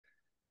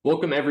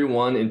Welcome,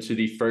 everyone, into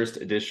the first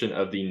edition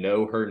of the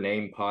Know Her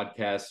Name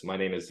podcast. My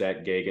name is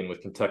Zach Gagan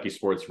with Kentucky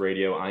Sports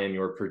Radio. I am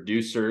your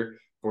producer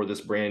for this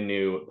brand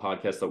new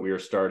podcast that we are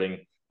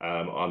starting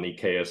on the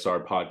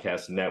KSR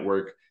Podcast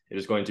Network. It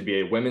is going to be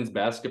a women's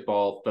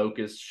basketball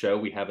focused show.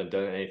 We haven't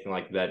done anything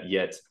like that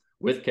yet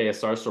with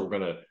KSR, so we're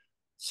going to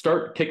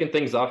start kicking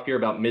things off here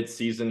about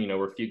mid-season.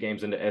 We're a few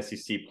games into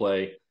SEC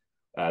play.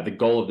 The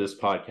goal of this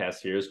podcast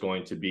here is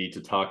going to be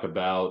to talk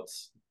about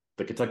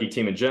the Kentucky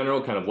team in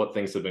general, kind of what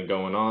things have been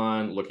going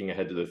on, looking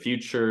ahead to the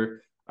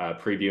future,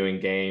 previewing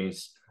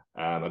games.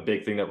 A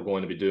big thing that we're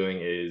going to be doing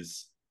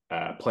is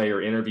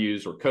player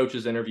interviews or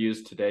coaches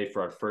interviews. Today,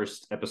 for our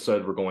first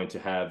episode, we're going to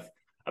have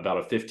about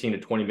a 15 to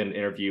 20-minute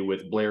interview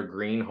with Blair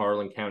Green,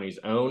 Harlan County's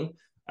own.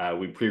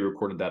 We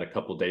pre-recorded that a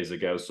couple days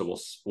ago, so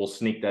we'll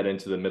sneak that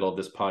into the middle of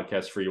this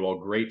podcast for you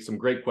all. Some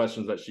great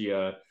questions that she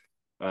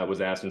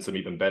was asked, and some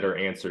even better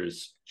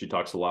answers. She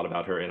talks a lot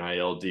about her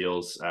NIL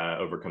deals,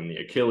 overcoming the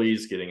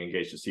Achilles, getting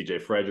engaged to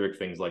CJ Frederick,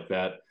 things like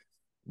that.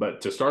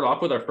 But to start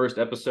off with our first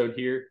episode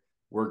here,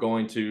 we're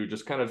going to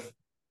just kind of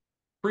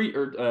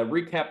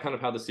recap kind of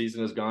how the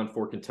season has gone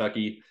for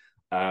Kentucky.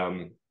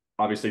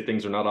 Obviously,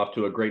 things are not off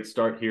to a great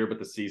start here, but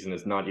the season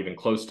is not even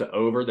close to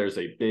over. There's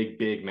a big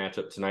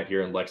matchup tonight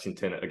here in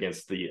Lexington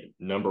against the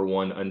number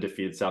one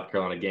undefeated South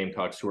Carolina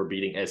Gamecocks, who are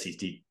beating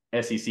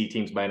SEC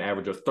teams by an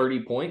average of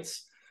 30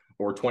 points.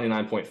 Or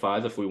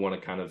 29.5 if we want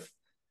to kind of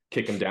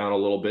kick them down a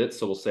little bit.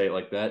 So we'll say it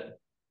like that.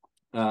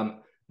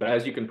 But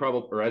as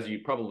you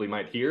probably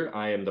might hear,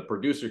 I am the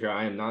producer here.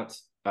 I am not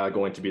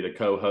going to be the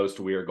co-host.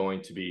 We are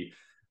going to be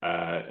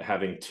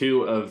having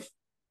two of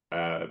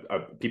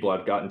people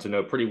I've gotten to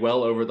know pretty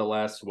well over the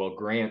last,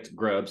 Grant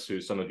Grubbs, who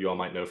some of you all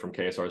might know from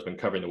KSR, has been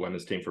covering the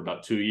women's team for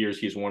about 2 years.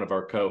 He's one of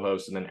our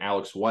co-hosts. And then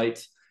Alex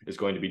White is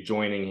going to be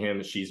joining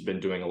him. She's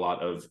been doing a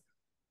lot of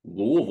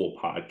Louisville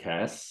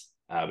podcasts.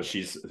 But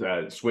she's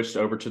switched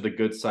over to the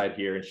good side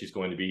here, and she's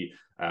going to be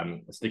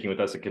sticking with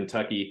us at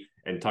Kentucky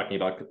and talking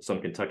about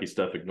some Kentucky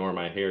stuff. Ignore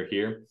my hair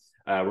here.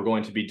 We're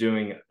going to be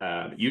doing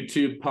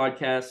YouTube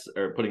podcasts,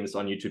 or putting this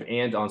on YouTube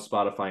and on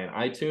Spotify and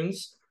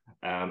iTunes.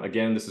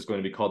 Again, this is going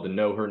to be called the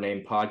Know Her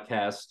Name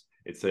podcast.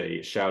 It's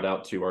a shout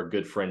out to our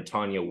good friend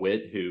Tanya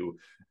Witt, who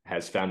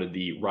has founded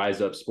the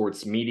Rise Up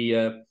Sports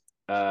Media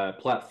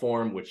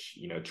platform, which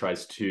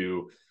tries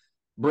to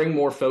bring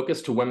more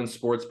focus to women's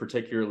sports,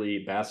 particularly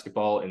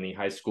basketball in the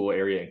high school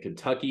area in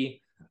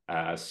Kentucky.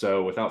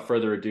 So without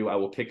further ado, I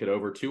will kick it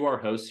over to our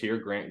hosts here,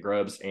 Grant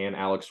Grubbs and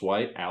Alex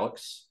White.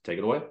 Alex, take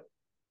it away.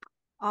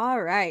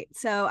 All right.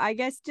 So I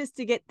guess just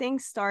to get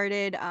things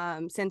started,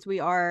 since we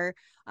are,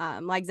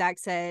 like Zach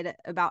said,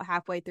 about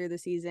halfway through the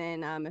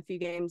season, a few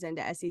games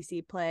into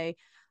SEC play,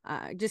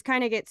 just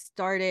kind of get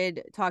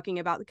started talking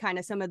about kind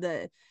of some of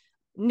the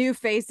new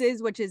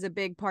faces, which is a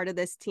big part of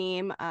this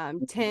team.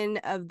 10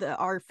 of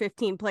our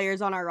 15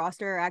 players on our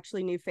roster are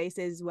actually new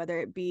faces, whether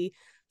it be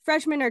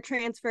freshmen or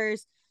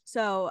transfers.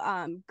 So,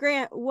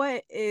 Grant,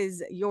 what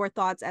is your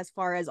thoughts as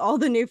far as all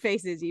the new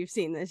faces you've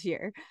seen this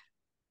year?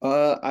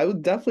 I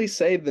would definitely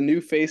say the new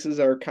faces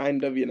are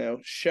kind of,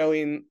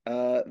 showing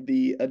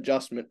the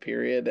adjustment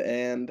period.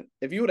 And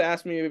if you would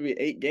ask me maybe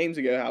 8 games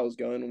ago how it was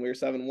going when we were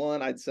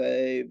 7-1, I'd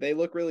say they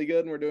look really good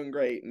and we're doing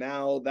great.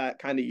 Now that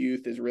kind of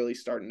youth is really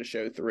starting to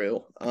show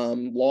through.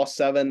 Lost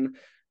 7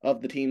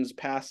 of the team's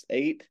past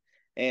 8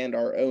 and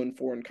our own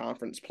 4 in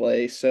conference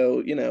play.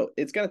 So,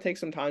 it's going to take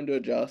some time to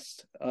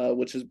adjust,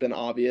 which has been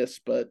obvious.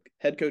 But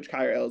head coach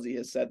Kyra Elzy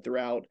has said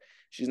throughout,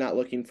 she's not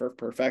looking for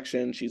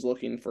perfection. She's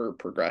looking for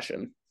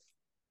progression.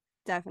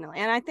 Definitely.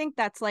 And I think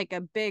that's like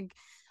a big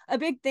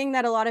thing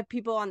that a lot of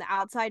people on the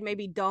outside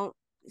maybe don't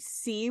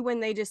see when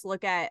they just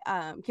look at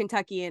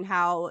Kentucky and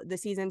how the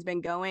season's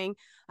been going.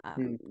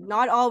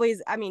 Not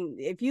always. I mean,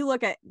 if you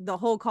look at the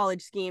whole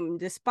college scheme,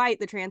 despite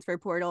the transfer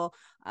portal,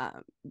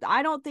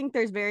 I don't think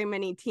there's very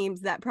many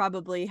teams that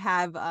probably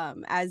have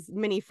as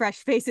many fresh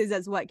faces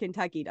as what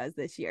Kentucky does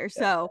this year.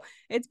 So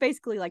it's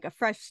basically like a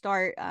fresh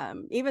start,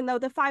 even though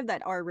the 5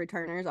 that are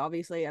returners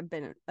obviously have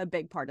been a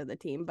big part of the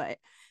team, but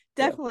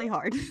definitely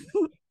hard.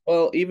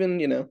 Well,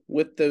 even,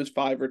 with those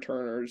 5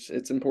 returners,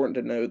 it's important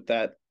to note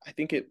that I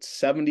think it's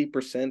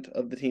 70%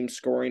 of the team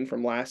scoring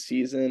from last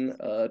season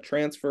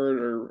transferred,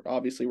 or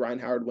obviously Ryan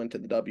Howard went to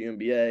the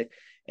WNBA.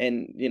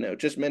 And,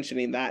 just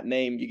mentioning that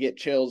name, you get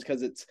chills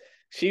because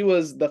she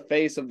was the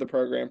face of the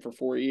program for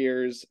 4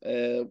 years,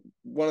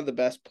 one of the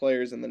best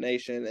players in the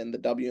nation, and the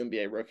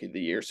WNBA Rookie of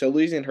the Year. So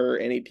losing her,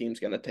 any team's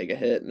going to take a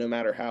hit, no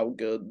matter how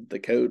good the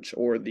coach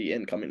or the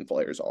incoming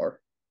players are.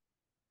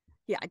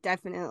 Yeah,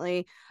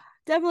 definitely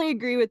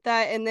agree with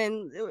that. And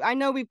then I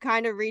know we've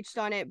kind of reached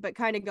on it, but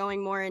kind of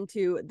going more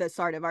into the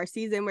start of our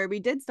season, where we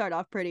did start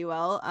off pretty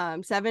well,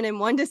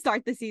 7-1 to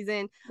start the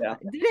season.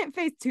 Didn't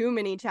face too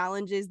many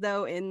challenges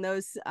though in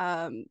those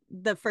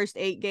the first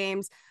 8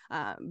 games,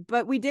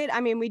 but we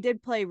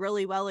did play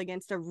really well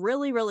against a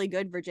really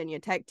good Virginia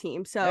Tech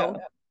team. So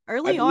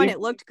early on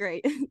it looked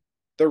great.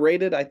 They're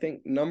rated, I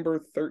think, number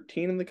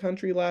 13 in the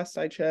country last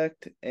I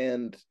checked.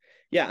 And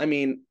yeah, I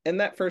mean, in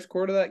that first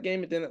quarter of that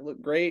game, it didn't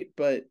look great,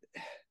 but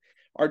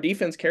our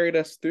defense carried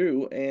us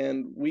through,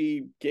 and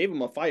we gave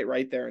them a fight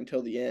right there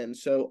until the end.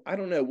 So I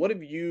don't know. What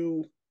have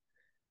you,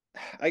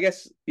 I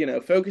guess,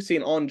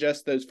 focusing on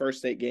just those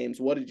first 8 games,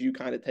 what did you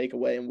kind of take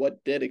away, and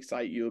what did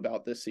excite you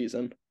about this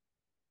season?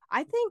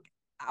 I think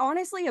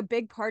honestly a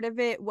big part of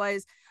it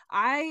was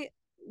I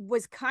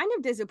was kind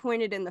of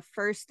disappointed in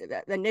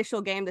the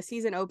initial game, the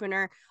season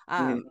opener.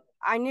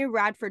 I knew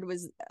Radford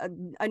was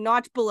a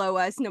notch below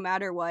us, no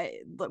matter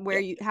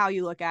how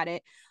you look at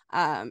it.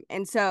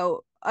 And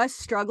so us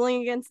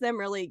struggling against them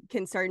really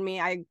concerned me.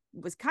 I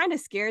was kind of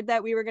scared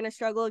that we were going to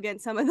struggle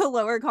against some of the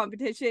lower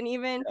competition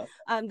even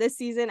this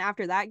season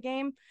after that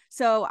game.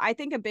 So I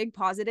think a big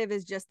positive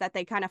is just that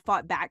they kind of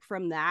fought back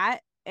from that.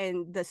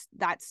 And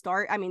that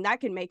start, I mean, that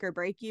can make or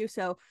break you.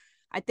 So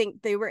I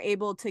think they were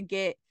able to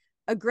get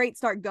a great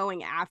start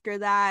going after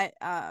that.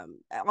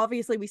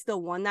 Obviously, we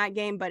still won that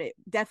game, but it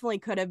definitely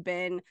could have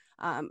been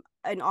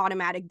an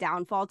automatic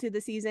downfall to the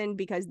season,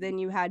 because then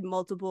you had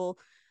multiple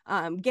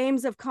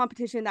games of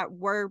competition that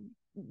were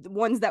the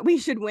ones that we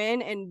should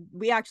win, and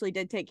we actually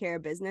did take care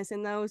of business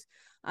in those.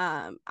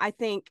 I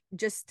think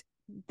just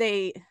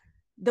the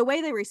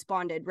way they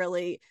responded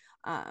really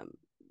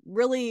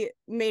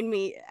made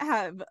me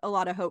have a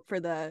lot of hope for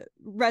the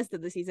rest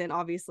of the season.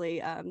 Obviously,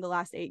 the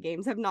last 8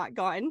 games have not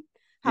gone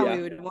how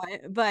we would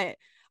want, but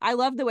I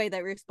love the way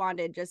they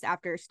responded just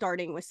after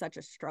starting with such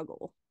a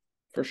struggle.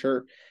 For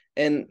sure.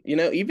 And,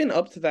 even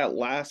up to that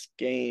last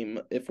game,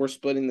 if we're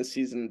splitting the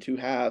season in 2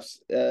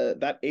 halves,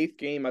 that 8th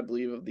game, I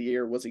believe, of the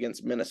year was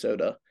against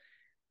Minnesota.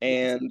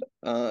 And,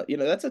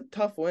 that's a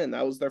tough win.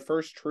 That was their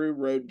first true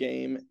road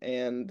game,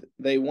 and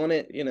they won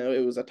it.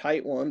 It was a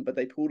tight one, but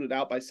they pulled it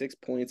out by 6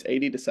 points,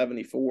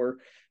 80-74.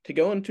 To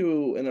go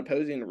into an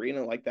opposing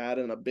arena like that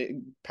in a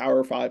big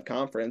Power 5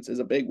 conference is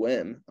a big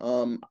win.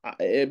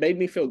 It made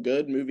me feel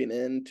good moving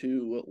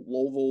into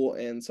Louisville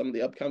and some of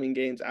the upcoming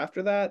games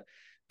after that.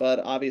 But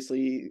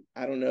obviously,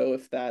 I don't know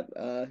if that,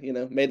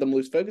 made them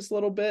lose focus a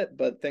little bit,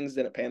 but things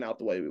didn't pan out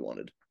the way we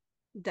wanted.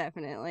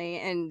 Definitely.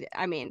 And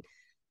I mean,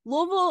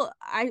 Louisville,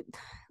 I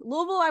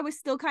was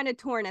still kind of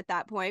torn at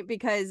that point,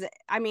 because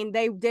I mean,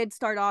 they did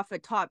start off a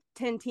top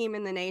 10 team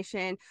in the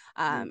nation.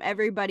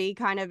 Everybody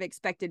kind of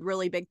expected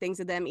really big things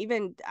of them.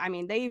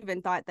 They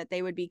even thought that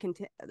they would be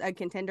a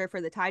contender for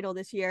the title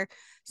this year.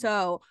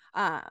 So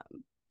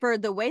for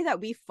the way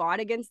that we fought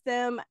against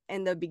them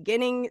in the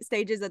beginning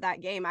stages of that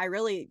game, I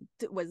really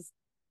was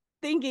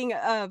thinking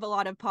of a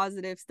lot of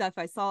positive stuff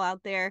I saw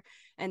out there.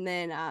 And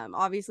then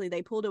obviously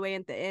they pulled away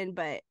at the end,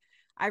 but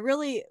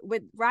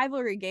with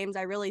rivalry games,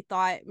 I really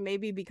thought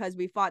maybe because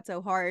we fought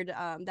so hard,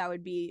 that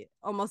would be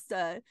almost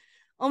a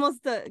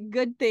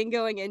good thing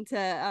going into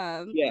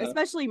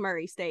especially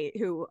Murray State,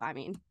 who, I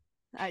mean,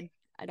 I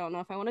don't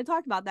know if I want to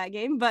talk about that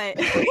game, but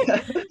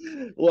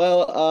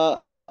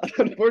well,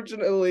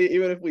 unfortunately,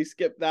 even if we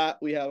skip that,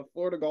 we have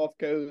Florida Gulf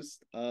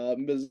Coast,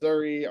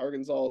 Missouri,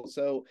 Arkansas.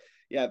 So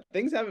yeah,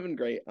 things haven't been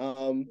great.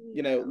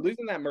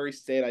 Losing that Murray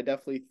State, I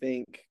definitely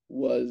think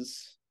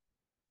was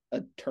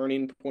a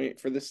turning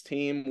point for this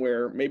team,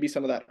 where maybe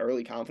some of that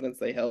early confidence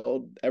they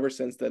held, ever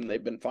since then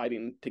they've been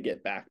fighting to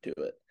get back to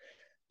it.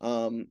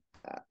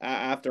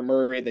 After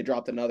Murray, they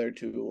dropped another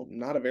to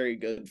not a very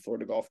good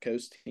Florida Gulf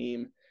Coast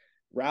team,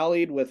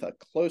 rallied with a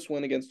close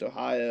win against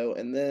Ohio,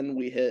 and then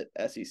we hit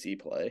SEC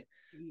play,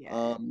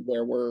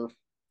 where we're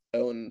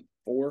 0-4,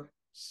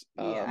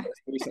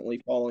 most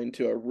recently falling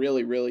to a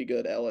really, really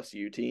good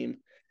LSU team.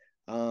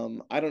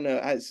 I don't know.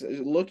 As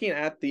looking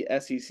at the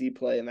SEC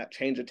play and that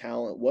change of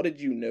talent, what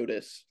did you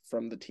notice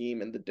from the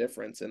team and the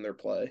difference in their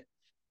play?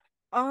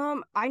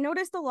 I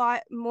noticed a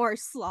lot more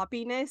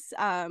sloppiness.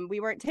 We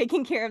weren't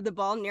taking care of the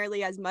ball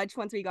nearly as much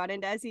once we got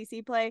into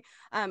SEC play.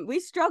 We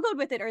struggled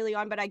with it early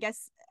on, but I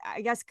guess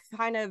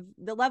kind of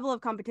the level of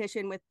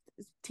competition with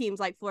teams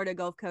like Florida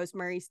Gulf Coast,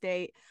 Murray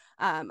State,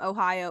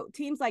 Ohio,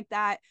 teams like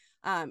that.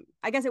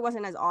 I guess it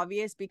wasn't as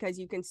obvious, because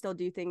you can still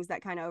do things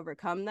that kind of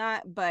overcome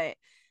that. But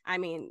I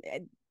mean,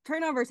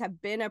 turnovers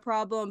have been a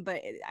problem,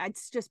 but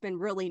it's just been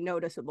really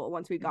noticeable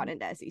once we got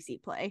into SEC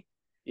play.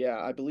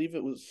 Yeah, I believe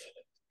it was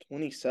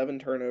 27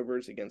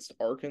 turnovers against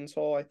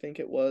Arkansas, I think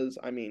it was.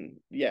 I mean,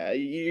 yeah,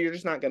 you're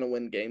just not going to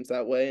win games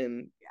that way,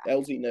 and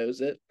LZ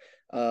knows it.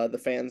 The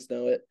fans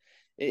know it.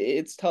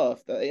 It's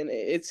tough, and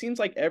it seems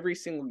like every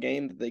single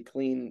game that they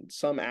clean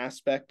some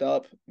aspect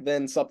up,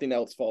 then something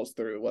else falls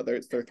through, whether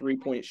it's their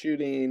 3-point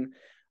shooting,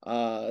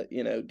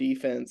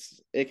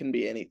 defense. It can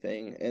be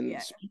anything. And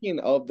speaking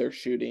of their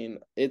shooting,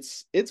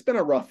 it's been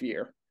a rough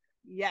year.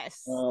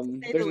 Yes.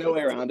 There's no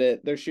way around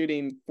it. They're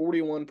shooting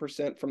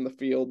 41% from the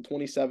field,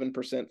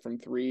 27% from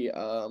 3.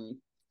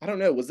 I don't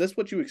know. Was this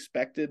what you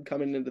expected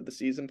coming into the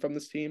season from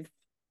this team?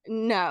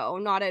 No,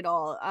 not at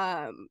all.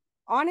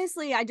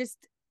 Honestly,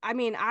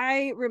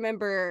 I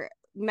remember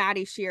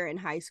Maddie Shear in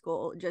high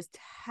school, just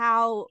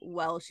how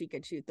well she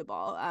could shoot the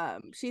ball.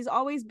 She's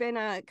always been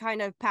a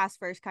kind of pass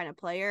first kind of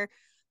player,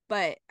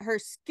 but her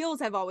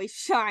skills have always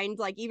shined.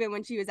 Like even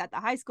when she was at the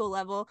high school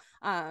level,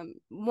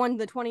 won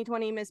the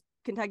 2020 Miss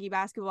Kentucky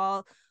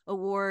Basketball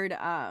Award,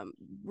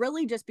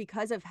 really just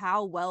because of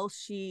how well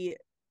she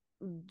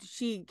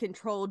she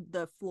controlled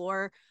the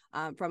floor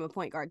from a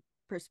point guard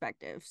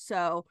perspective.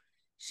 So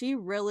she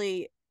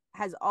really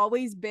has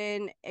always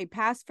been a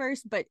pass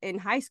first, but in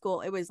high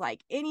school, it was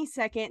like any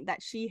second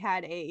that she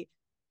had a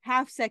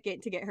half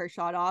second to get her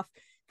shot off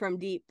from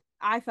deep,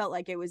 I felt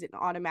like it was an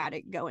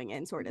automatic going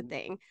in sort of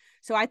thing.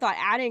 So I thought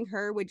adding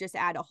her would just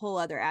add a whole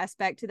other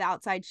aspect to the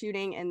outside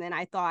shooting. And then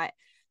I thought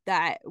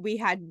that we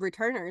had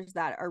returners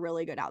that are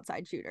really good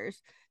outside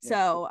shooters.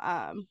 So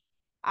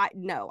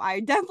I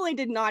definitely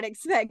did not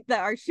expect that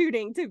our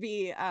shooting to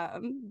be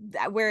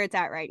where it's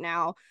at right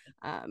now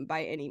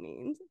by any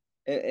means.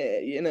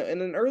 And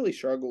an early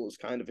struggle is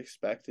kind of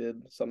expected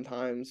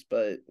sometimes,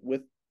 but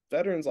with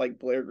veterans like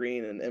Blair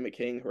Green and Emma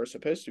King, who are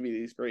supposed to be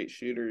these great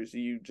shooters,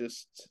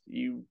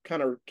 you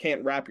kind of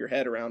can't wrap your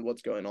head around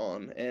what's going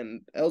on.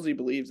 And LZ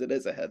believes it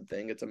is a head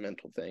thing. It's a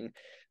mental thing.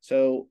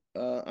 So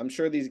I'm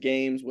sure these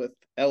games with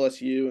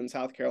LSU and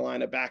South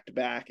Carolina back to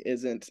back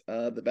isn't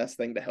the best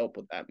thing to help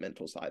with that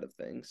mental side of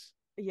things.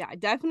 Yeah,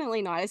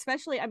 definitely not.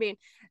 Especially, I mean,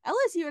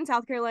 LSU and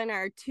South Carolina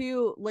are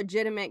two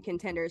legitimate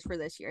contenders for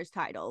this year's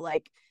title.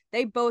 Like,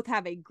 they both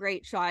have a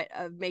great shot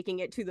of making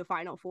it to the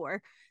Final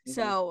Four.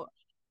 So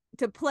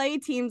to play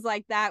teams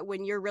like that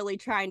when you're really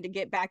trying to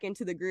get back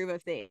into the groove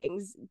of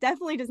things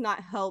definitely does not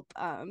help,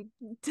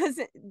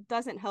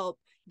 doesn't help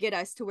get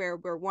us to where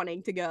we're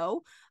wanting to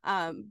go.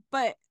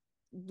 But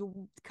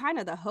kind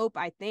of the hope,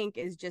 I think,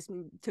 is just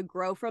to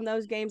grow from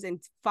those games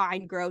and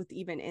find growth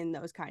even in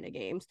those kind of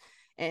games.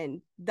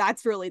 And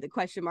that's really the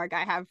question mark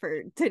I have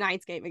for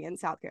tonight's game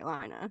against South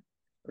Carolina.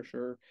 For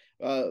sure.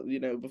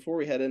 Before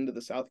we head into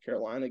the South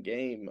Carolina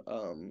game,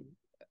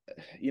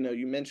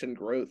 you mentioned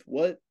growth.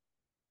 What,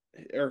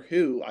 or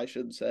who, I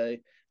should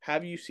say,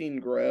 have you seen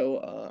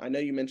grow? I know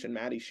you mentioned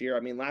Maddie Shear.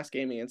 I mean, last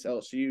game against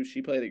LSU,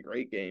 she played a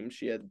great game.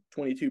 She had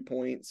 22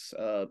 points,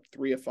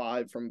 3 of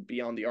 5 from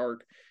beyond the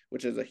arc,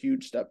 which is a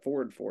huge step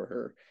forward for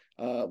her.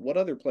 What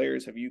other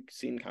players have you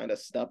seen kind of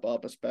step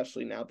up,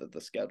 especially now that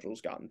the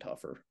schedule's gotten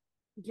tougher?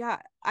 Yeah,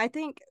 I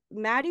think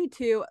Maddie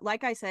too,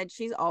 like I said,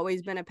 she's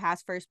always been a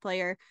pass first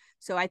player.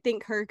 So I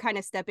think her kind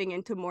of stepping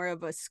into more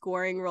of a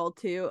scoring role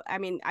too. I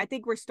mean, I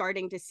think we're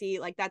starting to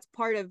see like that's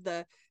part of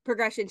the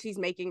progression she's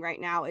making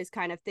right now is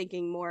kind of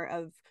thinking more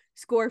of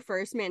score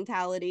first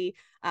mentality.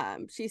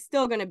 She's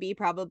still going to be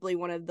probably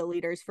one of the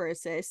leaders for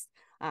assists.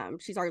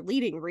 She's our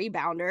leading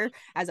rebounder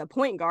as a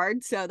point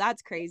guard, so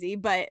that's crazy.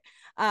 But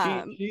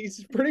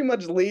she's pretty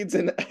much leads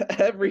in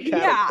every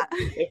category. Yeah.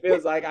 It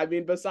feels like, I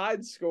mean,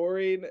 besides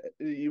scoring,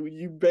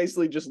 you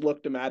basically just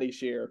look to Maddie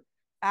Shear.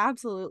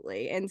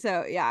 Absolutely. And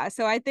so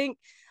I think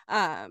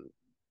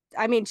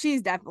I mean,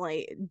 she's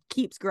definitely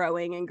keeps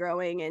growing and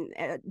growing in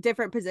a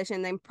different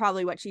position than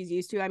probably what she's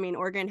used to. I mean,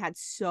 Oregon had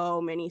so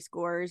many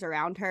scorers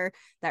around her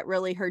that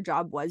really her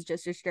job was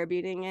just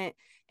distributing it.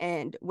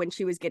 And when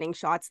she was getting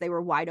shots, they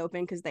were wide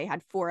open because they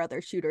had 4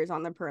 other shooters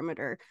on the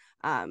perimeter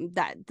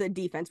that the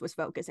defense was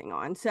focusing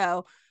on.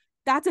 So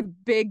that's a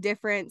big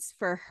difference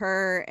for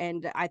her.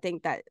 And I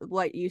think that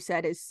what you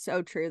said is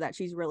so true, that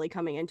she's really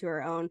coming into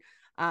her own.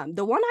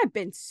 The one I've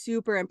been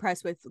super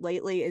impressed with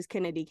lately is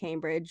Kennedy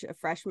Cambridge, a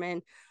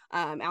freshman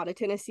out of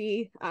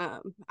Tennessee.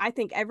 I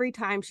think every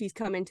time she's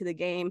come into the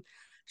game,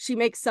 she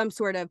makes some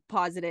sort of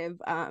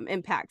positive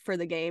impact for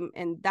the game.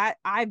 And that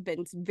I've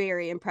been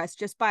very impressed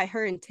just by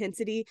her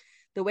intensity.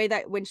 The way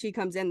that when she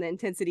comes in, the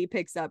intensity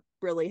picks up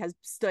really has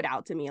stood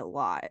out to me a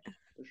lot.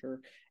 For sure.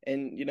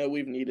 And,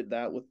 we've needed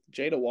that with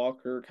Jada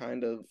Walker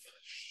kind of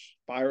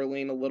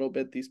spiraling a little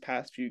bit these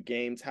past few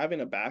games.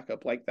 Having a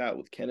backup like that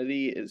with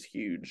Kennedy is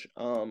huge.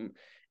 And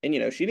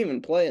she didn't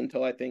even play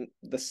until I think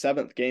the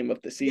 7th game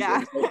of the season.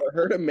 Yeah. So for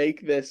her to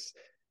make this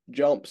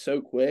jump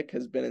so quick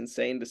has been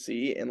insane to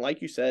see. And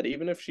like you said,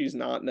 even if she's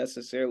not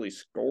necessarily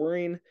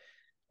scoring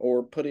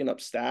or putting up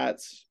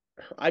stats,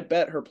 I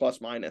bet her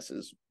plus minus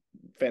is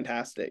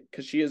fantastic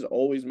because she is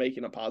always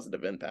making a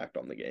positive impact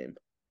on the game.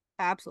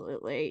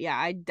 Absolutely. Yeah,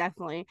 I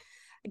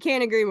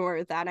can't agree more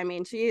with that. I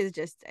mean, she is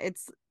just,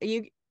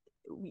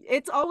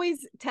 it's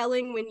always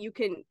telling when you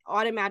can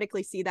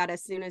automatically see that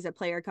as soon as a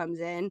player comes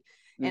in.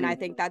 And I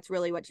think that's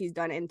really what she's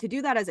done. And to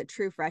do that as a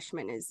true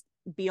freshman is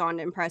beyond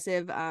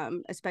impressive,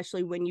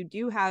 especially when you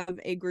do have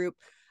a group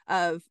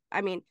of,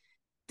 I mean,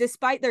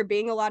 despite there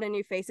being a lot of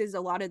new faces,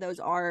 a lot of those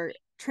are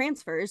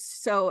transfers.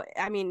 So,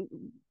 I mean,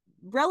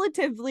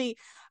 relatively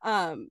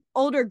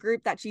older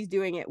group that she's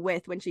doing it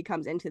with when she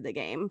comes into the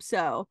game.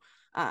 So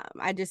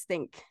I just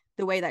think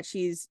the way that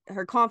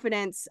her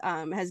confidence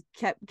has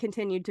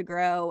continued to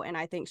grow, and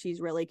I think she's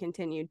really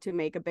continued to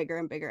make a bigger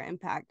and bigger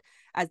impact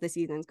as the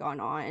season's gone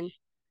on.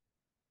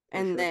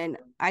 And then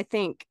I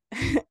think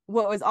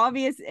what was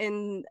obvious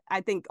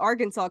I think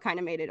Arkansas kind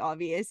of made it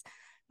obvious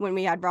when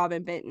we had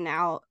Robin Benton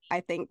out. I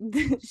think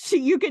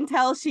you can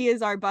tell she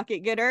is our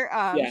bucket getter.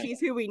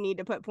 She's who we need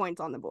to put points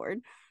on the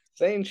board.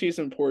 Saying she's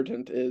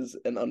important is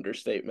an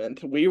understatement.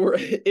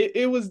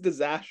 It was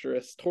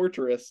disastrous,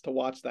 torturous to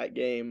watch that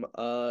game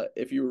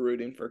if you were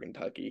rooting for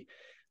Kentucky.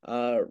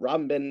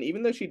 Robin Benton,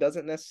 even though she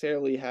doesn't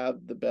necessarily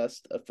have the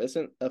best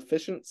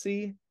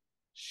efficiency,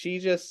 she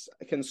just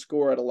can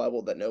score at a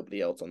level that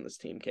nobody else on this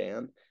team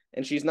can.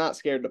 and she's not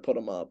scared to put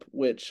them up,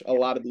 which a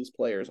lot of these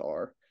players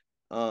are,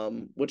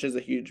 which is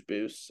a huge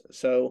boost.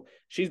 So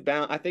she's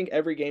bound. I think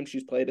every game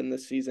she's played in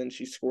this season,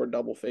 she's scored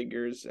double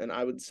figures, and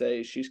I would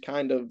say she's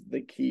kind of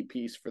the key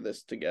piece for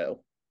this to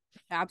go.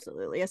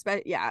 Absolutely.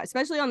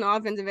 Especially on the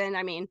offensive end.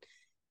 I mean,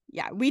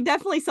 yeah, we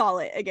definitely saw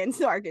it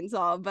against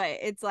Arkansas, but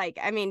it's like,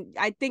 I mean,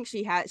 I think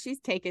she's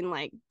taken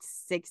like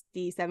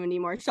 60, 70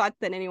 more shots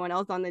than anyone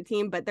else on the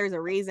team, but there's a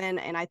reason.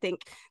 And I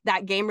think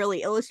that game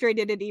really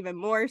illustrated it even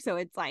more. So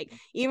it's like,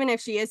 even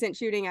if she isn't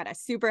shooting at a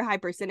super high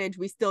percentage,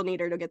 we still need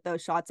her to get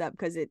those shots up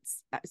because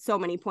it's so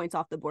many points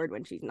off the board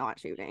when she's not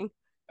shooting.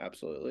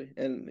 Absolutely.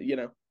 And,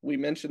 we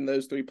mentioned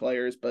those three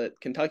players, but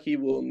Kentucky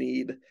will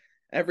need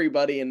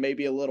everybody and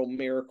maybe a little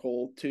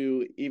miracle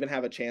to even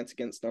have a chance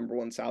against number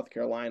 1 South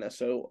Carolina.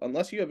 So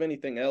unless you have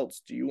anything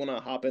else, do you want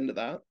to hop into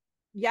that?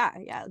 Yeah,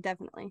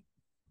 definitely.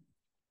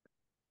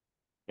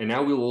 And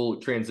now we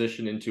will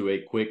transition into a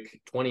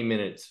quick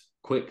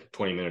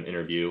 20-minute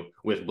interview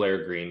with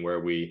Blair Green, where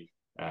we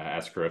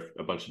ask her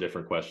a bunch of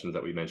different questions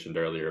that we mentioned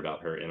earlier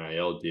about her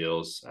NIL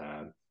deals,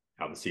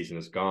 how the season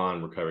has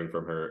gone, recovering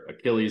from her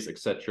Achilles,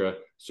 etc.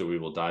 So we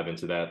will dive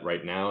into that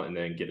right now and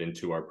then get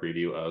into our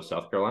preview of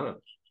South Carolina.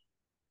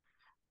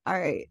 All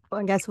right.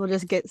 Well, I guess we'll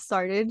just get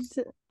started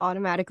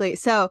automatically.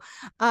 So,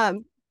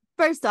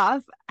 first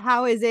off,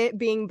 how is it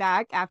being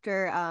back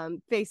after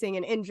facing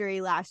an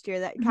injury last year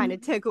that kind of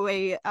took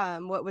away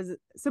what was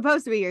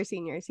supposed to be your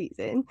senior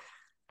season?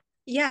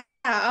 Yeah,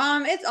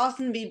 it's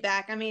awesome to be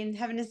back. I mean,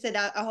 having to sit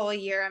out a whole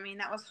year, I mean,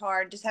 that was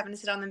hard. Just having to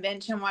sit on the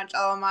bench and watch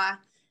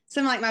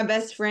some of my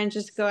best friends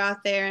just go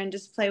out there and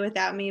just play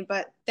without me.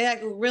 But they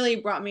like really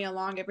brought me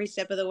along every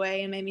step of the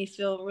way and made me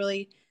feel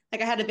really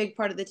like I had a big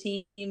part of the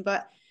team.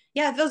 But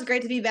yeah, it feels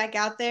great to be back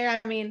out there.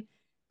 I mean,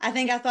 I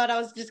think I thought I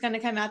was just going to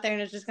come out there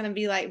and it's just going to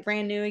be like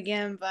brand new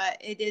again, but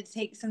it did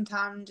take some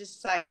time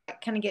just like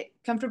kind of get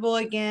comfortable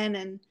again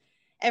and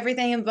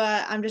everything.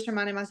 But I'm just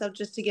reminding myself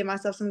just to give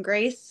myself some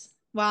grace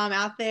while I'm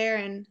out there,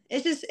 and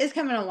it's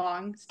coming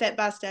along step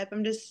by step.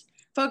 I'm just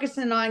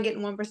focusing on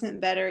getting 1%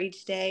 better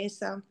each day.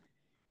 So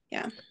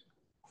yeah.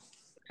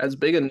 As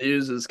big a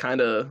news as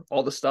kind of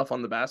all the stuff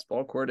on the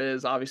basketball court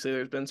is, obviously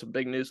there's been some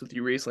big news with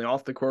you recently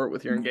off the court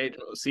with your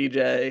engagement with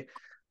CJ.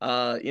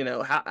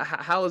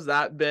 How has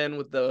that been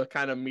with the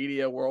kind of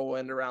media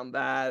whirlwind around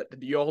that?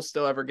 Do you all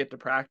still ever get to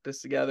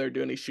practice together,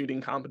 do any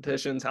shooting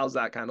competitions? How's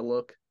that kind of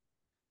look?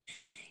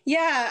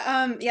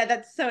 Yeah,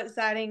 that's so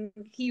exciting.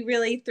 He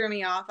really threw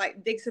me off,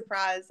 like big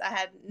surprise. I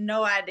had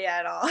no idea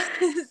at all.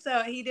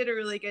 So he did a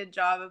really good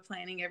job of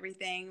planning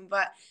everything.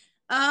 But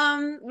we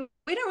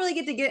don't really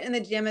get in the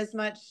gym as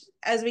much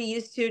as we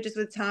used to, just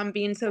with Tom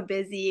being so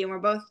busy, and we're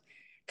both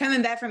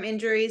coming back from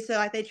injuries. So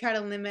like they try to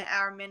limit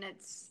our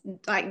minutes,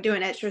 like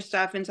doing extra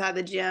stuff inside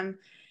the gym.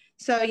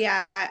 So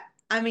yeah,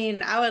 I mean,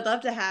 I would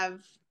love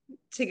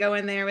to go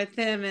in there with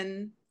him,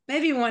 and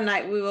maybe one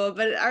night we will,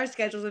 but our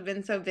schedules have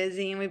been so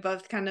busy and we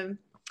both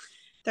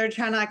they're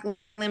trying to like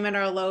limit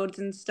our loads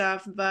and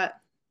stuff. But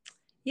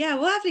yeah,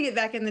 we'll have to get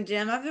back in the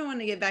gym. I've been wanting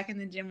to get back in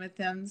the gym with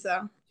him.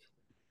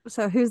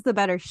 So who's the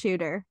better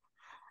shooter?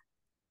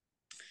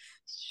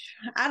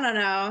 I don't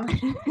know.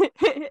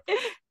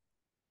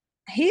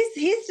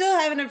 He's still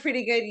having a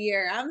pretty good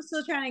year. I'm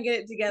still trying to get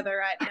it together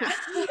right now.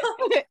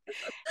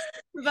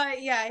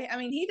 But yeah, I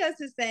mean, he does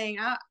his thing.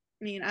 I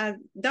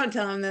don't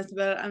tell him this,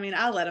 but I mean,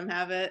 I'll let him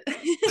have it.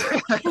 He's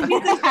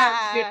a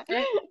sharp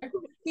shooter.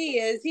 He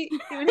is.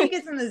 When he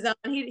gets in the zone,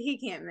 he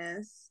can't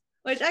miss.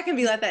 Which I can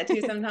be like that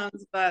too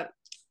sometimes, but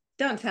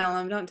don't tell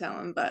him.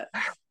 But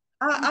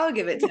I'll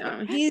give it to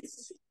him.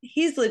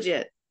 He's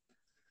legit.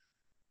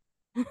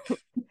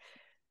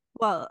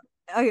 Well,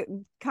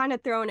 kind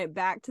of throwing it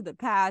back to the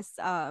past.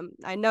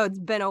 I know it's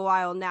been a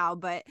while now,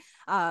 but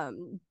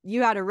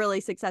you had a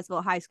really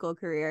successful high school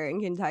career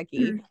in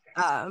Kentucky.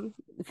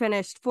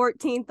 Finished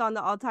 14th on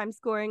the all-time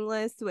scoring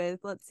list with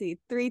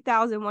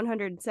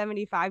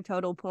 3,175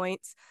 total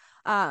points.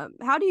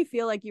 How do you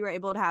feel like you were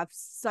able to have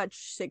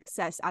such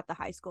success at the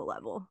high school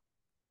level?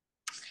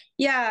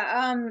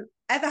 Yeah,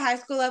 at the high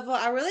school level,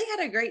 I really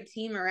had a great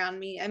team around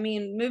me. I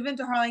mean, moving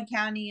to Harlan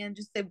County and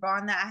just the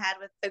bond that I had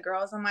with the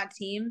girls on my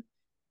team,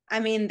 I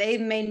mean, they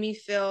made me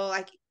feel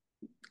like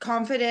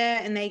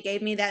confident, and they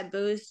gave me that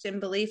boost and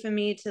belief in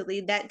me to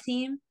lead that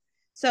team.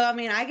 So, I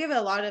mean, I give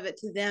a lot of it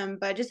to them,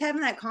 but just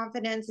having that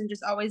confidence and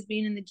just always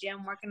being in the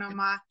gym, working on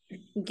my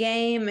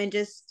game, and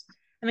just,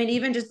 I mean,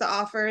 even just the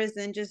offers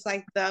and just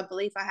like the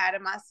belief I had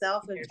in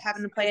myself of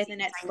having to play at the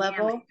next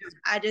level,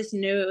 I just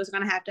knew it was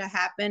going to have to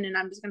happen, and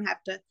I'm just going to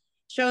have to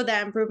show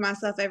that and prove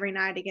myself every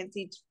night against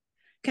each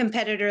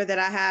competitor that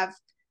I have.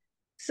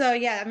 So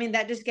yeah, I mean,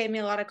 that just gave me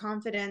a lot of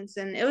confidence,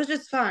 and it was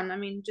just fun. I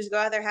mean, just go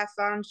out there, have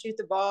fun, shoot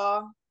the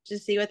ball,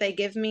 just see what they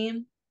give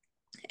me.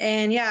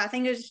 And yeah, I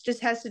think it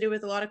just has to do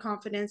with a lot of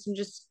confidence and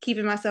just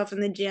keeping myself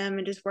in the gym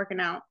and just working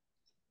out.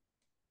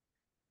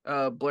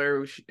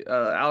 Blair,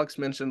 Alex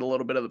mentioned a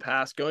little bit of the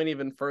past. Going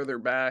even further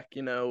back,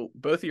 you know,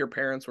 both of your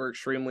parents were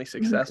extremely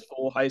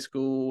successful, high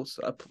school,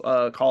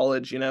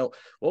 college. You know,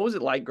 what was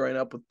it like growing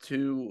up with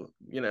two,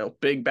 you know,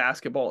 big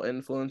basketball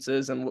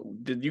influences? And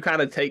did you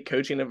kind of take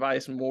coaching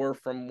advice more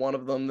from one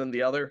of them than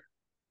the other?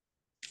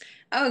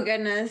 Oh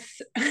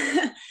goodness.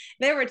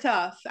 They were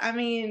tough. I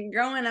mean,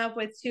 growing up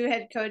with two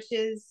head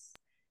coaches,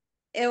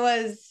 it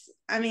was,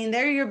 I mean,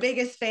 they're your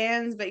biggest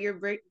fans, but your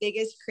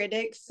biggest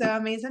critics. So, I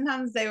mean,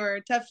 sometimes they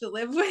were tough to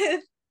live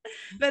with.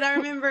 But I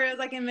remember it was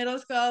like in middle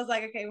school, I was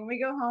like, okay, when we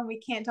go home,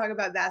 we can't talk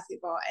about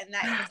basketball. And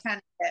that was kind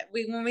of it.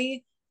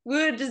 We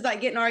would just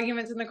like get in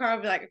arguments in the car,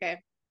 be like, okay,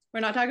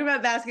 we're not talking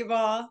about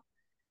basketball.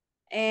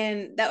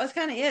 And that was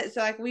kind of it.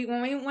 So like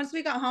once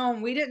we got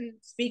home, we didn't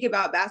speak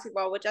about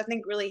basketball, which I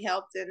think really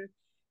helped, and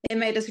it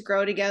made us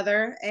grow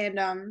together.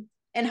 And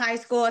in high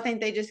school, I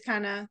think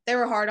they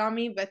were hard on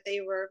me, but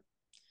they were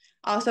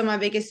also my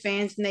biggest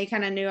fans, and they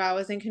kind of knew I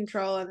was in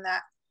control and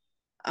that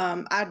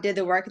I did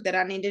the work that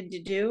I needed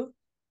to do.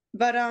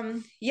 But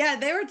yeah,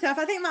 they were tough.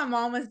 I think my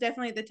mom was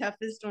definitely the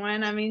toughest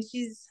one. I mean,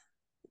 she's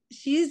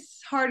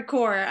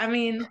hardcore. I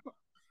mean,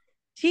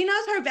 she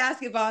knows her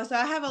basketball, so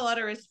I have a lot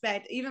of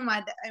respect. Even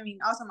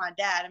also my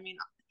dad. I mean,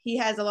 he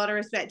has a lot of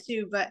respect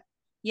too. But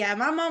yeah,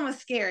 my mom was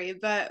scary.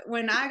 But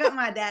when I got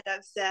my dad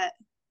upset,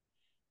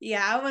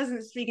 yeah, I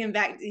wasn't speaking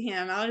back to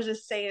him. I was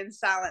just staying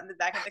silent in the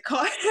back of the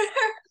car.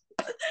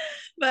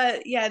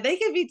 But yeah, they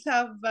could be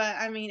tough. But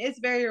I mean, it's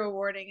very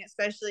rewarding,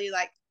 especially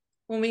like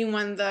when we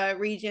won the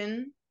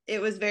region.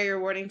 It was very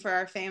rewarding for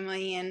our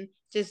family, and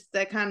just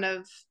the kind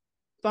of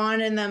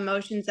bond and the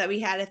emotions that we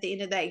had at the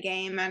end of that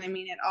game. And I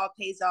mean, it all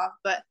pays off.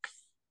 But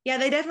yeah,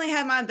 they definitely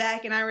have my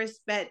back, and I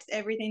respect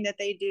everything that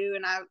they do.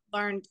 And I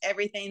learned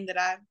everything that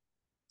I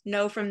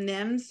know from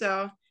them.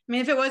 So, I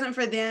mean, if it wasn't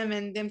for them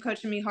and them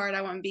coaching me hard,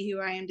 I wouldn't be who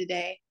I am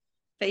today.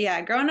 But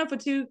yeah, growing up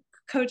with two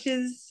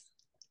coaches,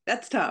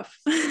 that's tough.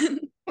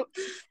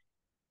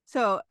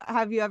 So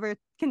have you ever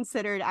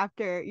considered,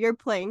 after your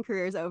playing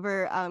career is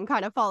over,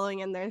 kind of following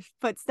in their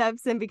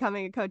footsteps and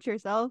becoming a coach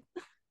yourself?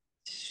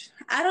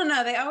 I don't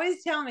know. They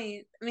always tell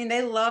me, I mean,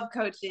 they love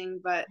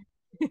coaching, but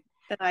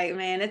they're like,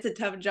 man, it's a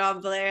tough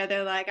job, Blair.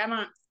 They're like, I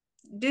don't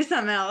do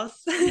something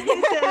else. They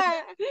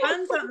said,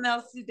 find something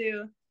else to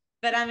do.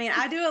 But I mean,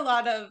 I do a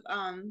lot of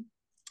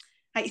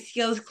like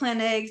skills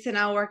clinics, and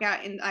I'll work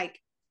out in like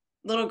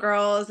little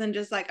girls and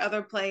just like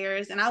other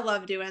players. And I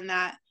love doing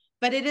that.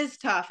 But it is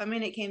tough. I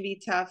mean, it can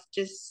be tough,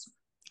 just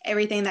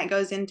everything that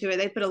goes into it.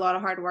 They put a lot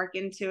of hard work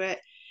into it.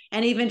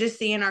 And even just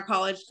seeing our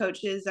college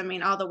coaches, I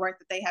mean, all the work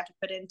that they have to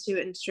put into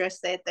it and stress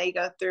that they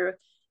go through,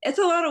 it's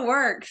a lot of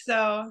work.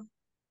 So,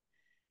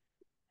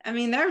 I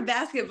mean, their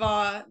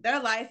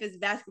life is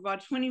basketball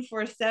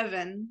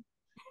 24/7.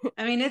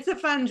 I mean, it's a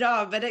fun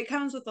job, but it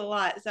comes with a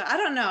lot. So I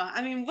don't know.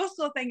 I mean, we'll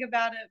still think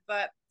about it,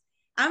 but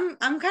I'm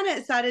kind of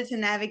excited to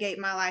navigate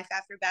my life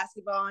after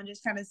basketball and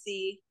just kind of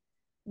see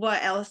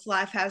what else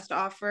life has to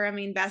offer. I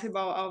mean,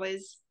 basketball will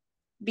always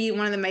be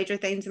one of the major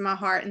things in my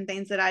heart and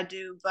things that I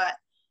do, but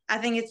I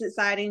think it's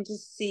exciting to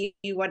see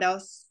what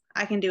else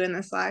I can do in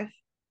this life.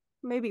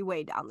 Maybe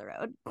way down the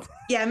road.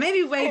 Yeah,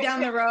 maybe way down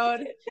the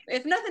road.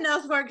 If nothing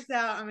else works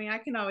out, I mean, I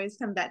can always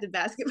come back to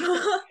basketball.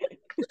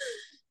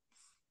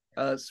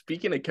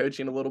 Speaking of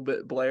coaching a little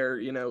bit, Blair,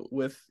 you know,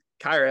 with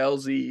Kyra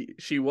Elsie,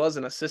 she was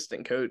an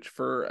assistant coach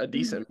for a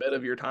decent bit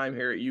of your time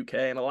here at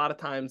UK. And a lot of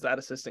times that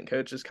assistant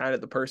coach is kind of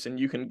the person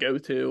you can go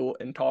to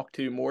and talk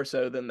to more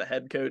so than the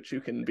head coach,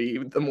 who can be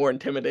the more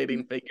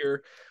intimidating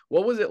figure.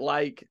 What was it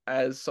like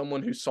as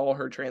someone who saw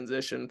her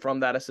transition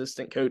from that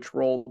assistant coach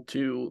role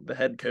to the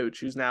head coach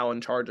who's now in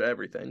charge of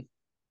everything?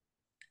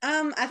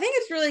 I think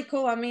it's really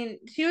cool. I mean,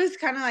 she was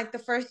kind of like the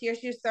first year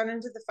she was thrown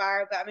into the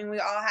fire, but I mean, we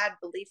all had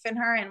belief in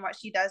her and what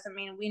she does. I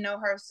mean, we know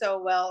her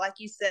so well. Like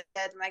you said,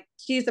 like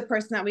she's the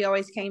person that we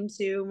always came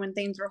to when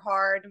things were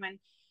hard, when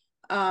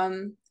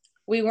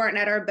we weren't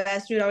at our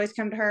best. We'd always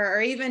come to her,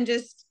 or even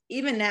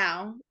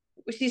now,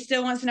 she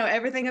still wants to know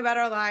everything about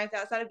our life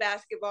outside of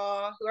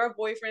basketball, who our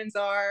boyfriends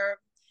are,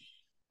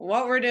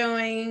 what we're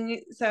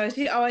doing. So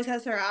she always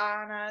has her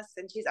eye on us,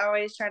 and she's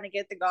always trying to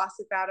get the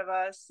gossip out of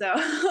us.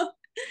 So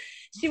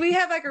we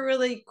have like a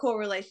really cool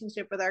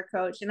relationship with our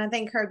coach, and I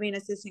think her being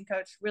assistant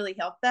coach really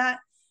helped that.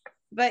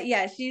 But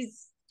yeah,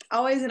 she's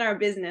always in our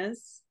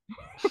business,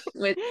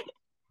 which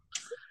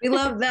we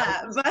love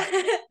that. But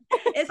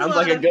it's sounds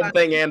like a good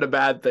thing and a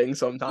bad thing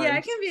sometimes. Yeah,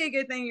 it can be a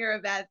good thing or a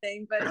bad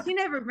thing, but she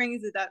never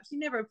brings it up. She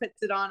never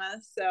puts it on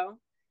us. So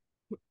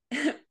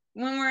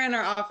when we're in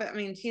our office, I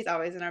mean, she's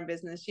always in our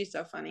business. She's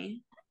so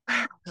funny.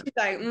 She's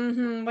like,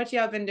 what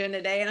y'all been doing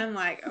today? And I'm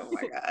like, oh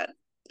my God,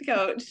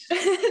 coach.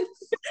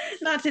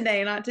 Not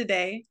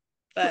today.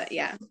 But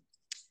yeah.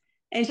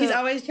 And she's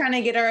always trying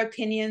to get our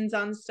opinions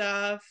on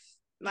stuff,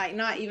 like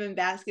not even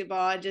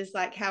basketball, just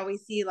like how we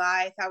see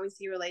life, how we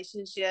see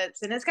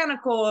relationships. And it's kind of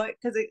cool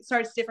because it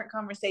starts different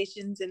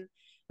conversations and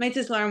makes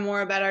us learn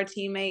more about our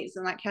teammates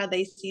and like how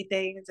they see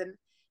things. And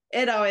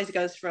it always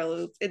goes for a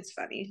loop. It's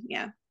funny.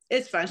 Yeah.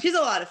 It's fun. She's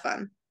a lot of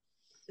fun.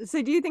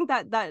 So do you think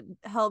that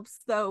helps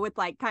though with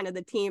like kind of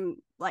the team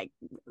like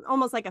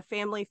almost like a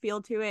family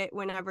feel to it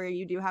whenever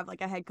you do have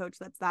like a head coach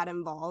that's that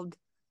involved?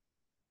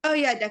 Oh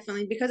yeah,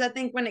 definitely. Because I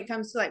think when it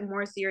comes to like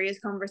more serious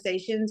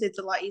conversations, it's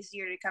a lot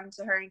easier to come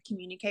to her and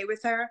communicate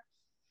with her.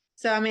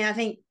 So I mean, I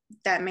think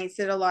that makes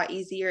it a lot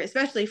easier,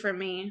 especially for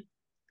me.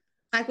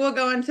 Like we'll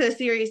go into a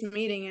serious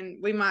meeting and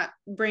we might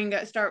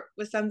start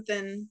with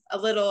something a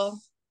little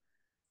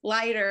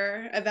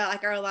lighter about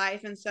like our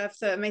life and stuff.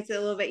 So it makes it a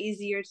little bit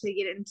easier to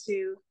get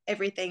into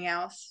everything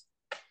else.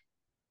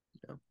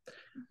 Yeah.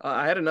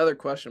 I had another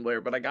question,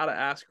 Blair, but I gotta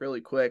ask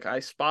really quick.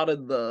 I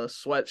spotted the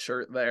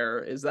sweatshirt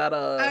there. Is that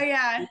Oh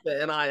yeah,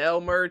 the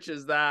NIL merch?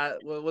 Is that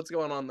what's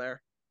going on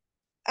there?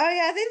 oh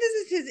yeah. I think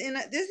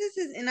this is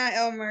his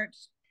NIL merch.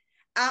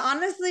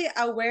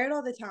 I wear it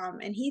all the time,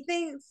 and he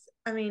thinks.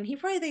 I mean, he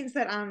probably thinks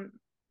that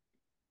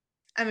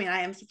I mean,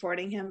 I am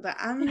supporting him, but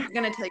I'm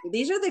gonna tell you,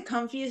 these are the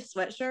comfiest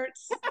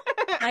sweatshirts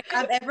like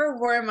I've ever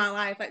worn in my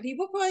life. Like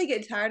people probably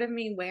get tired of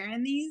me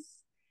wearing these.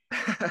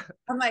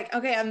 I'm like,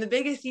 okay, I'm the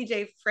biggest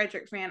CJ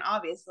Frederick fan,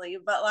 obviously,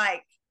 but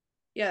like,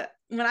 yeah,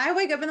 when I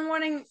wake up in the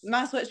morning,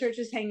 my sweatshirt's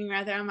just hanging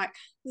right there. I'm like,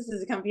 this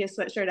is the comfiest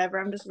sweatshirt ever.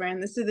 I'm just wearing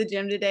this to the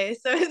gym today,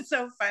 so it's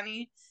so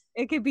funny.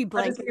 It could be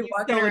I'll just blanket. be You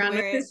walking still would around with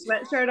wear it. this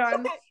sweatshirt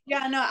on.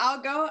 Yeah, no, I'll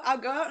go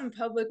out in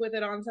public with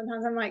it on.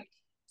 Sometimes I'm like,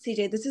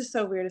 CJ, this is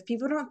so weird. If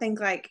people don't think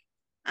like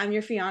I'm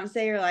your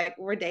fiance or like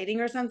we're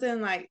dating or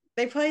something, like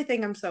they probably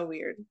think I'm so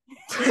weird.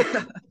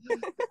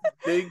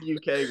 Big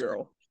UK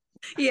girl.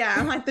 Yeah,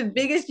 I'm like the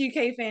biggest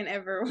UK fan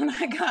ever when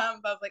I go out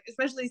in public,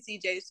 especially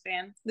CJ's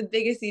fan, the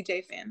biggest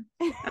CJ fan.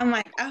 I'm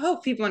like, I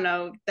hope people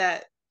know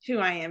that who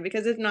I am,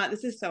 because if not,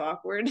 this is so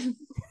awkward.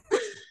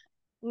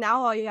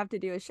 Now all you have to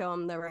do is show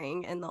them the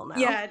ring and they'll know.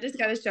 Yeah, I just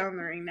gotta show them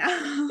the ring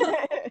now.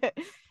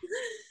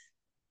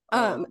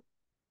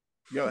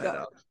 Go ahead,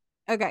 Alex.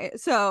 Okay,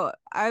 so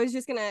I was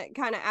just gonna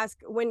kind of ask,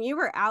 when you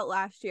were out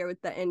last year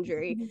with the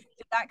injury, did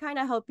that kind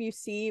of help you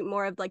see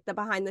more of like the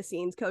behind the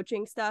scenes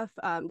coaching stuff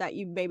that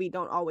you maybe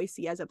don't always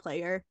see as a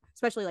player,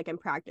 especially like in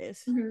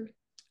practice? Mm-hmm.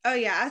 Oh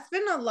yeah, I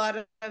spent a lot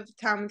of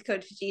time with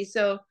Coach G.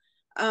 So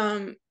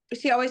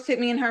she always took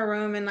me in her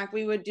room and like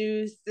we would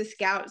do the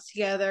scouts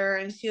together,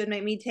 and she would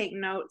make me take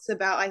notes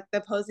about like the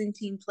opposing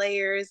team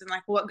players and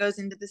like what goes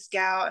into the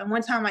scout. And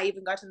one time I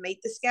even got to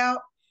make the scout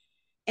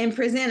and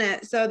present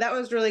it. So that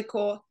was really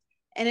cool.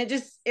 And it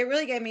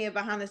really gave me a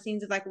behind the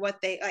scenes of like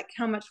what they like,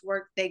 how much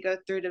work they go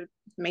through to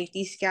make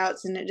these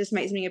scouts. And it just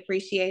makes me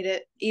appreciate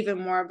it even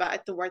more about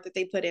like, the work that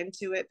they put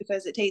into it,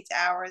 because it takes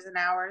hours and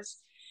hours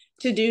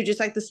to do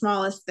just like the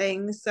smallest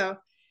things. So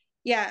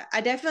yeah,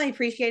 I definitely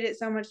appreciate it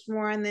so much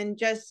more. And then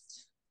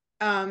just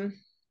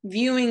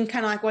viewing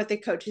kind of like what the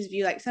coaches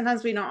view. Like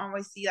sometimes we don't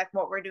always see like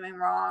what we're doing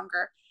wrong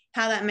or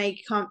how that may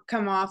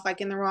come off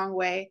like in the wrong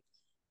way.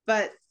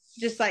 But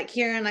just like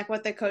hearing like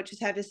what the coaches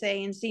have to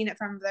say and seeing it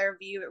from their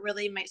view, it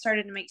really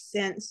started to make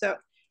sense. So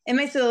it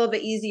makes it a little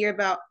bit easier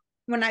about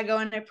when I go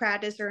into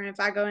practice or if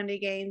I go into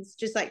games,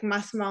 just like my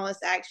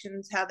smallest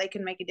actions, how they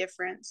can make a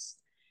difference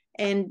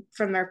and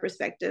from their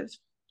perspective.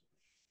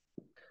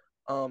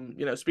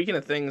 Speaking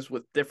of things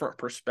with different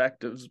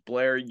perspectives,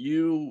 Blair,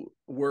 you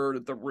were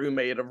the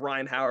roommate of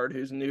Ryan Howard,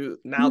 who's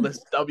now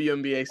this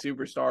WNBA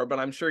superstar, but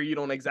I'm sure you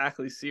don't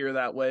exactly see her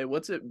that way.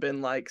 What's it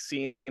been like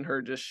seeing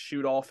her just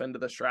shoot off into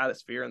the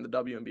stratosphere in the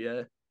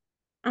WNBA?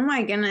 Oh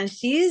my goodness,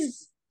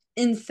 she's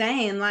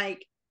insane.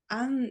 Like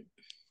I'm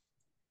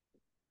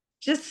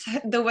just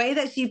the way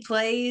that she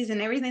plays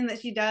and everything that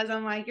she does,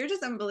 I'm like, you're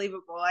just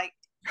unbelievable. Like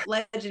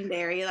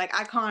legendary, like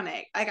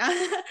iconic. Like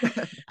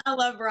I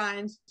love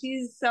Ryan.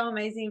 She's so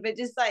amazing. But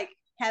just like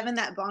having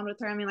that bond with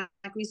her, I mean,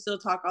 like we still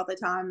talk all the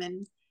time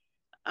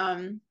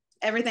and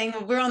everything.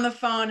 We're on the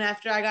phone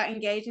after I got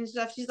engaged and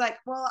stuff. She's like,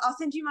 well, I'll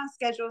send you my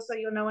schedule so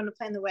you'll know when to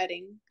plan the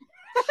wedding.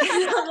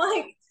 And I'm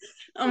like,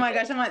 oh my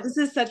gosh, I'm like, this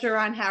is such a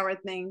Ron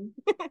Howard thing.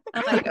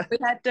 I'm like, we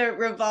had to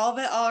revolve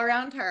it all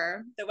around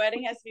her. The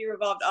wedding has to be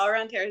revolved all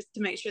around her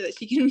to make sure that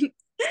she can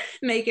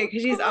make it,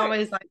 because she's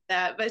always like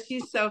that. But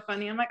she's so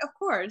funny. I'm like, of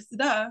course,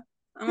 duh.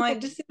 I'm like,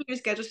 just send me your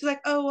schedule. She's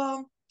like, oh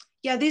well,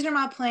 yeah, these are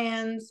my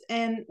plans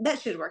and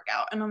that should work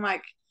out. And I'm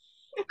like,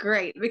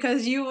 great,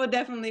 because you will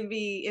definitely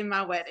be in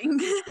my wedding.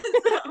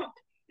 So,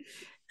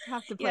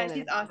 Have to plan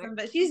she's awesome.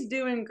 But she's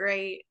doing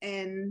great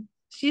and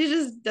she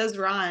just does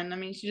run. I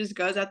mean, she just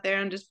goes out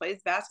there and just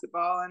plays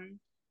basketball and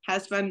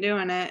has fun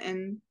doing it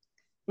and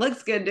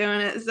looks good doing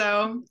it.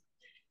 So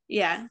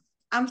yeah,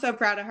 I'm so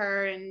proud of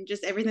her and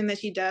just everything that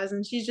she does.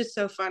 And she's just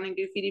so fun and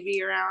goofy to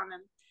be around.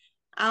 And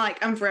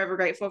I'm forever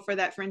grateful for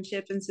that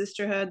friendship and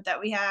sisterhood that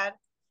we had.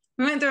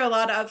 We went through a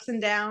lot of ups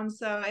and downs.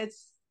 So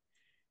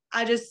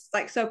I just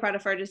like so proud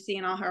of her, just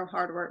seeing all her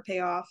hard work pay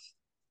off.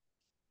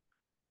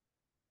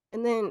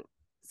 And then,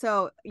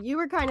 so you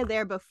were kind of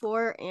there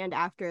before and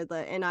after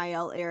the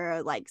NIL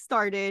era like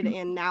started,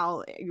 and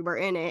now you were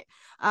in it.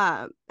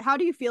 How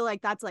do you feel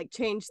like that's like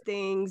changed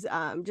things?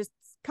 Just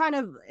kind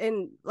of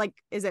in like,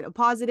 is it a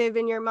positive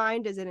in your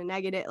mind? Is it a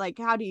negative? Like,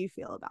 how do you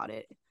feel about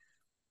it?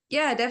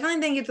 Yeah, I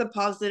definitely think it's a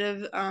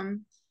positive.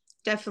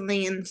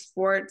 Definitely in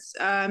sports.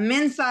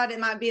 Men's side, it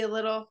might be a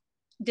little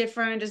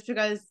different just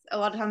because a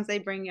lot of times they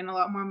bring in a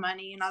lot more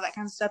money and all that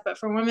kind of stuff. But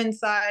for women's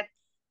side,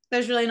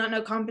 there's really not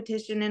no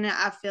competition in it,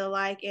 I feel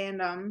like.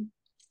 And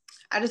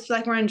I just feel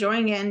like we're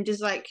enjoying it, and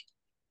just like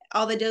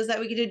all the deals that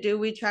we get to do,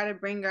 we try to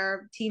bring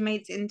our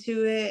teammates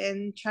into it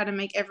and try to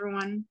make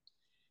everyone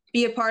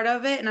be a part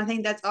of it. And I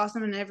think that's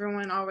awesome. And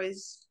everyone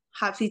always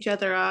hypes each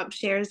other up,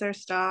 shares their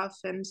stuff,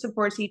 and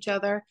supports each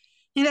other.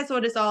 I think that's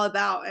what it's all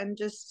about. And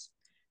just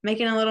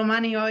making a little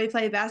money while we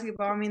play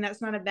basketball. I mean,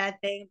 that's not a bad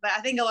thing. But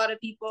I think a lot of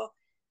people,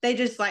 they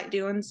just like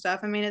doing stuff.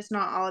 I mean, it's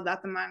not all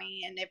about the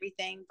money and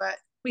everything, but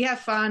we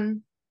have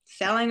fun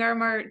selling our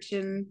merch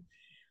and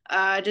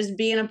just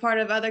being a part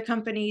of other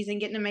companies and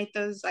getting to make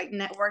those like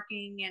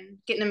networking and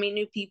getting to meet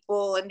new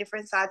people and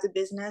different sides of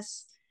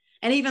business,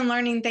 and even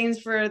learning things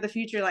for the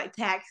future like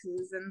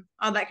taxes and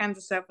all that kinds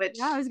of stuff. Which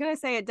Yeah, I was gonna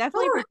say it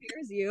definitely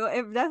prepares you.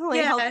 It definitely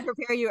helps Yeah.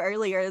 prepare you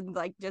earlier,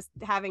 like just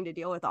having to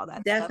deal with all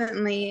that stuff.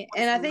 definitely.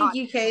 And I think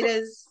UK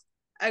does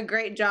a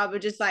great job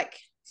of just like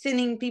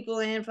sending people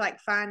in for like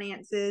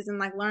finances and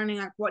like learning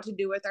like what to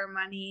do with our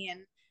money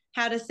and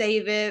how to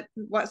save it,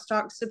 what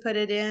stocks to put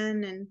it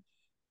in, and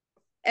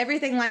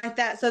everything like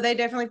that. So they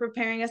definitely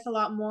preparing us a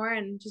lot more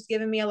and just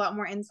giving me a lot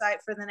more insight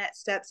for the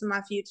next steps in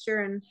my future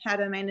and how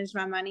to manage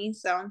my money.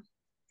 So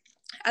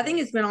I think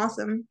it's been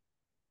awesome.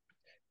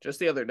 Just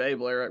the other day,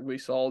 Blair, we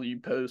saw you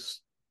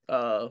post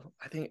I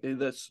think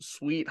the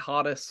sweet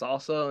hottest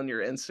salsa on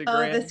your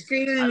Instagram. Oh, the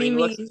screaming I mean,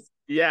 memes.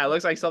 yeah, it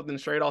looks like something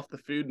straight off the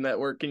Food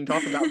Network. Can you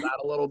talk about that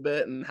a little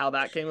bit and how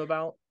that came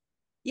about?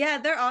 Yeah,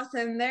 they're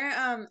awesome. They're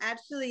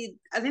actually,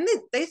 I think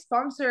they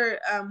sponsor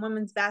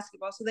women's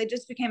basketball. So they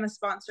just became a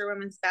sponsor of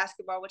women's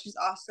basketball, which is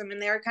awesome. And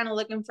they were kind of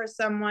looking for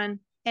someone,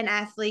 an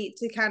athlete,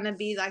 to kind of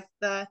be like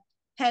the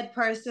head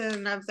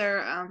person of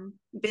their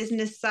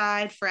business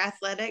side for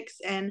athletics.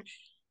 And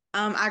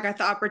I got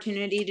the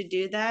opportunity to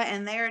do that,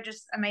 and they are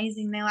just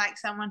amazing. They like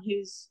someone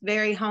who's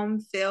very home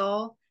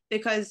feel,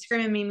 because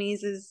Screamin'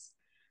 Mimi's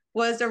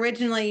was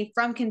originally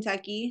from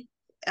Kentucky.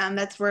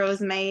 That's where it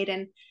was made.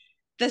 And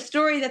the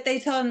story that they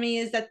told me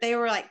is that they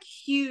were like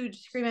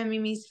huge Screamin'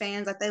 Mimi's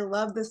fans. Like they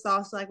loved the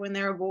sauce like when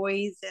they were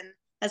boys, and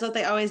that's what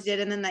they always did.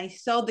 And then they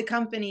sold the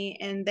company,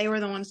 and they were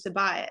the ones to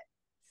buy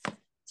it.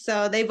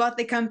 So they bought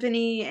the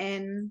company,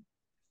 and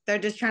they're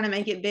just trying to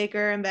make it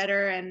bigger and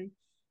better, and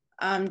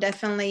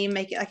definitely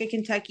make it like a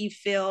Kentucky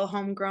feel,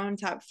 homegrown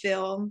type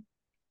feel.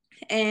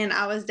 And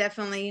I was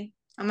definitely,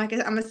 I'm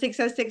a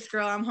 606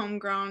 girl. I'm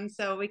homegrown,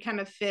 so we kind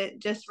of fit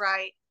just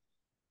right.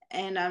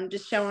 And I'm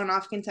just showing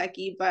off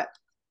Kentucky, but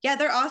yeah,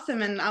 they're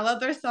awesome, and I love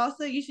their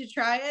salsa. You should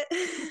try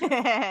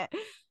it.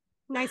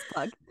 Nice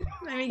plug.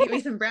 Maybe get me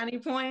some brownie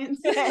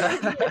points.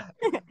 But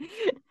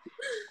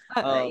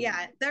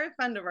yeah, they're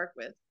fun to work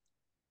with.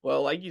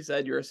 Well, like you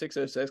said, you're a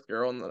 606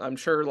 girl, and I'm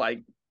sure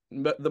like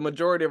the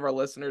majority of our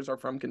listeners are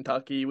from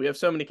Kentucky. We have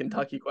so many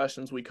Kentucky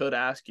questions we could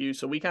ask you,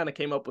 so we kind of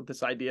came up with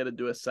this idea to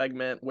do a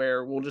segment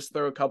where we'll just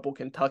throw a couple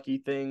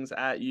Kentucky things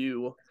at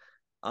you,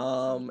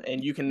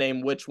 and you can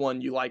name which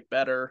one you like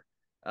better.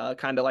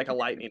 Kind of like a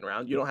lightning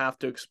round. You don't have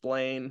to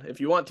explain. If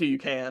you want to, you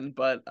can,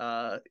 but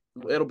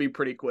it'll be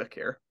pretty quick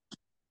here.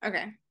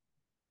 Okay.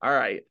 All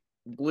right.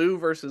 Blue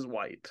versus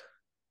white.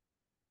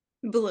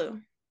 Blue.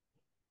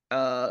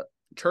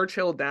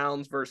 Churchill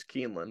Downs versus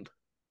Keeneland.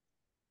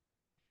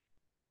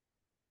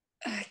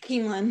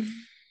 Keeneland.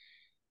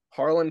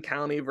 Harlan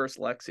County versus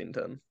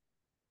Lexington.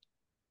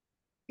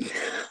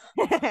 Oh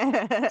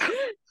my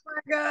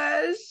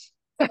gosh.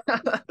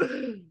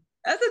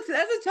 That's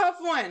a tough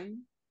one.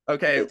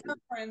 Okay,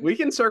 we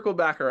can circle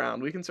back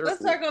around.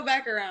 Let's circle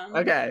back around.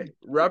 Okay,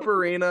 Rupp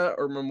Arena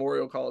or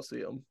Memorial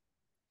Coliseum?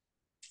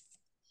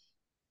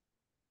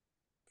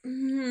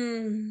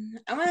 I'm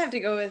gonna have to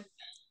go with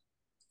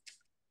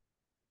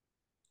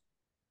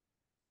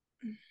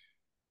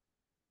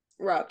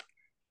Rupp.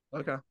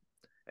 Okay.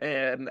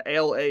 And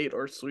Ale 8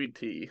 or Sweet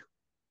Tea?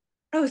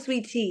 Oh,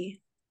 Sweet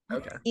Tea.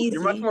 Okay. Easy.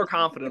 You're much more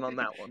confident on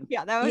that one.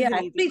 Yeah, that was an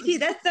easy Sweet one. Tea.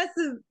 That's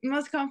the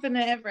most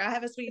confident ever. I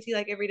have a Sweet Tea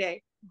like every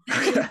day.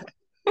 Okay.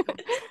 That's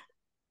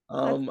the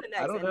I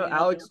next don't know. envy,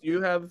 Alex, do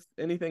you have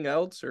anything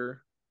else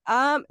or?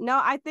 No,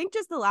 I think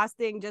just the last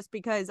thing, just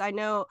because I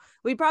know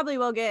we probably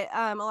will get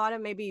a lot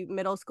of maybe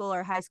middle school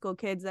or high school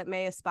kids that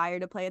may aspire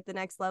to play at the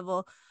next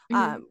level.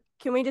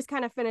 Can we just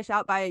kind of finish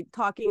out by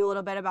talking a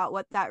little bit about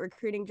what that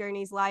recruiting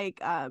journey is like?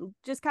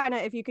 Just kind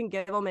of if you can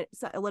give them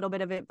a little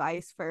bit of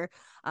advice for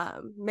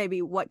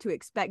maybe what to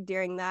expect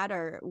during that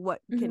or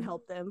what can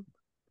help them.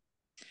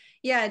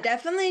 Yeah,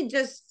 definitely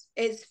just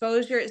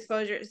exposure.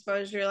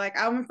 Like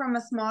I'm from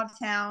a small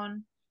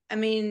town. I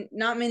mean,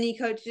 not many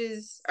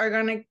coaches are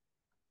going to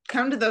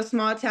come to those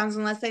small towns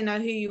unless they know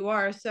who you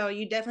are. So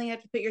you definitely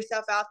have to put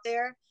yourself out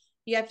there.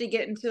 You have to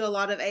get into a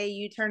lot of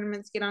AAU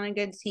tournaments, get on a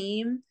good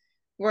team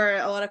where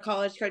a lot of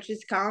college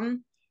coaches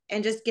come,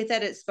 and just get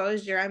that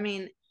exposure. I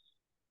mean,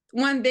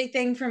 one big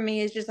thing for me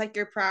is just like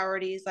your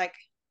priorities. Like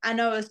I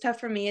know it was tough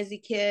for me as a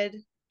kid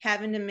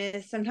having to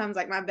miss sometimes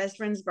like my best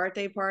friend's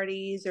birthday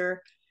parties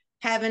or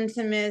having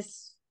to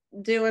miss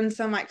doing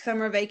some like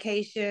summer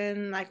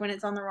vacation, like when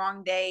it's on the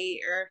wrong day,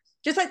 or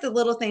just like the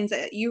little things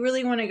that you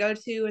really want to go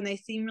to and they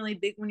seem really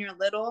big when you're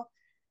little.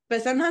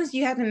 But sometimes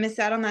you have to miss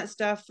out on that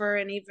stuff for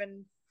an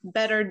even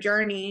better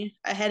journey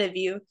ahead of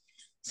you.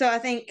 So I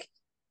think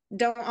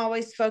don't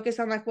always focus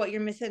on like what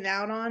you're missing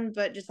out on,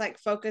 but just like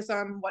focus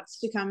on what's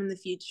to come in the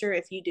future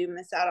if you do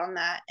miss out on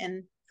that.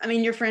 And I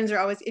mean, your friends are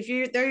always,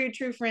 if they're your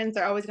true friends,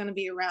 they're always going to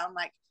be around.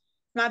 Like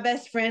my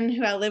best friend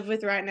who I live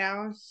with right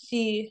now,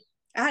 I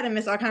had to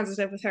miss all kinds of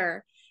stuff with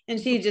her. And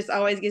she just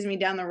always gives me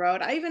down the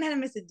road. I even had to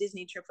miss a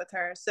Disney trip with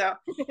her. So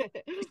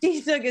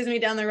she still gives me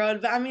down the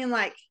road. But I mean,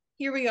 like,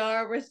 here we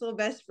are. We're still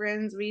best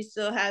friends. We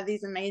still have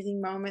these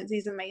amazing moments,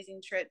 these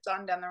amazing trips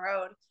on down the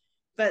road.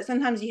 But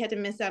sometimes you had to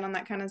miss out on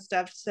that kind of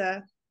stuff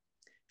to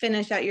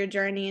finish out your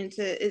journey and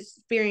to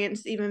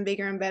experience even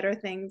bigger and better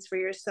things for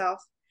yourself.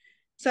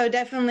 So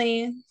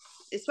definitely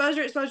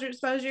exposure,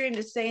 and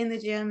just stay in the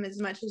gym as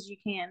much as you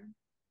can.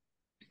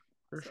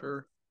 For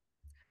sure.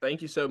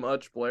 Thank you so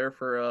much, Blair,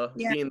 for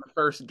being the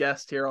first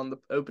guest here on the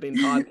opening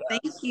podcast.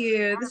 Thank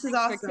you. This is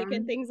awesome. For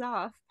kicking things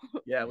off.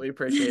 Yeah, we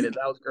appreciate it.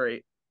 That was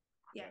great.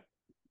 Yeah.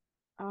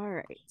 All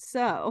right.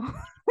 So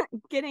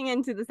getting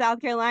into the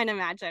South Carolina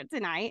matchup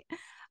tonight.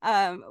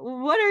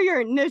 What are your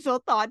initial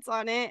thoughts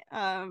on it?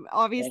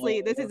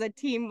 Obviously this is a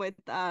team with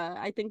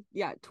I think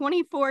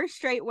 24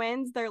 straight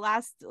wins. Their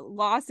last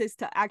loss is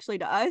to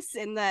us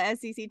in the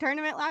SEC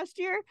tournament last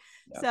year.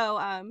 Yeah.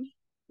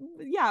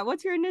 So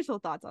what's your initial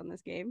thoughts on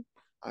this game?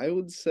 I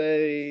would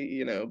say,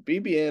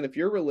 BBN, if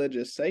you're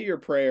religious, say your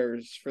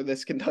prayers for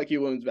this Kentucky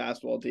women's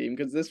basketball team,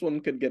 because this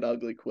one could get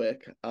ugly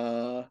quick.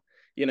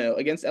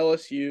 Against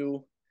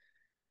LSU,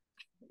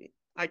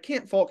 I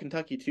can't fault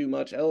Kentucky too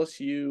much.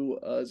 LSU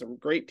is a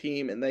great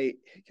team, and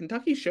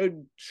Kentucky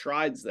showed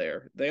strides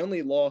there. They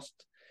only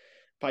lost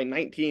by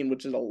 19,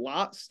 which is a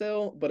lot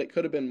still, but it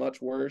could have been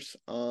much worse.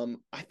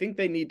 I think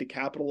they need to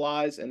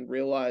capitalize and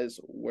realize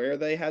where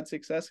they had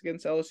success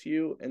against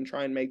LSU and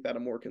try and make that a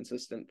more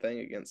consistent thing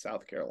against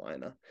South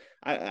Carolina.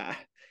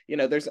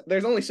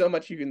 There's only so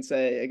much you can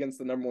say against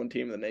the number one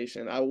team in the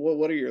nation.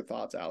 What are your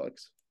thoughts,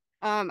 Alex?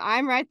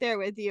 I'm right there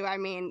with you. I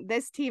mean,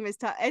 this team is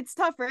tough. It's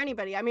tough for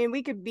anybody. I mean,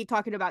 we could be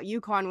talking about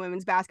UConn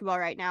women's basketball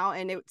right now,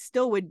 and it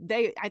still would.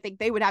 I think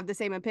they would have the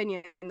same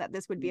opinion that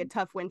this would be a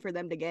tough win for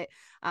them to get.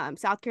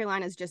 South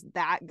Carolina is just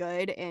that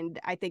good, and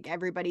I think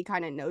everybody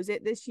kind of knows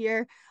it this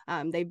year.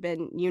 They've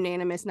been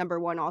unanimous number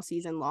one all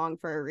season long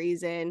for a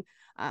reason.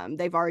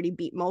 They've already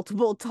beat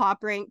multiple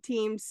top ranked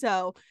teams,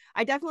 so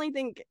I definitely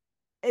think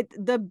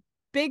the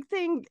big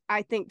thing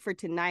I think for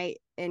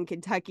tonight in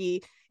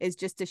Kentucky is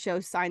just to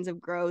show signs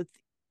of growth,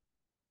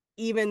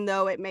 even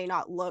though it may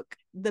not look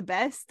the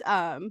best.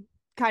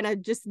 Kind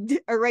of just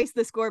erase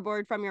the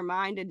scoreboard from your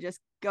mind and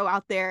just go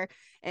out there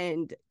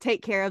and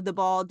take care of the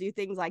ball, do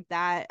things like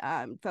that.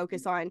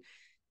 Focus on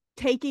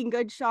taking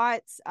good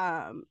shots.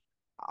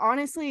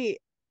 Honestly,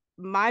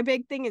 my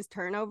big thing is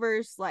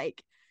turnovers.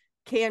 Like,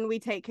 can we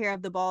take care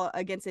of the ball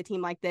against a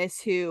team like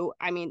this who,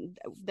 I mean,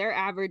 they're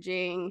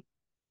averaging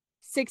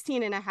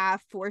 16 and a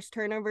half forced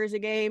turnovers a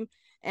game.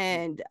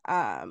 And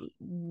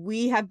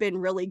we have been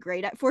really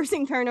great at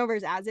forcing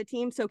turnovers as a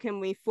team. So can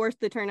we force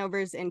the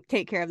turnovers and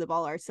take care of the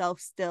ball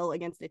ourselves still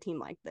against a team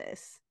like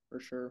this? For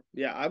sure.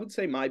 Yeah, I would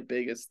say my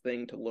biggest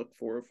thing to look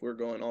for if we're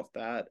going off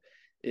that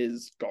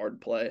is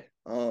guard play.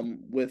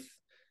 With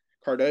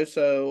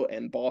Cardoso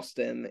and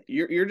Boston,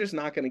 you're just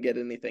not going to get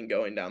anything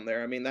going down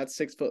there. I mean, that's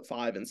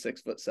 6'5" and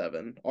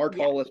 6'7". Our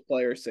tallest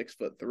player,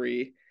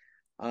 6'3".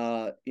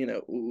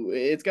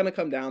 It's going to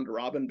come down to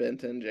Robin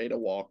Benton, Jada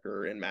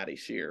Walker, and Maddie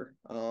Shear.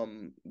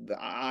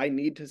 I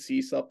need to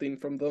see something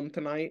from them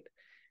tonight.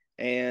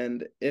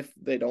 And if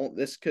they don't,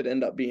 this could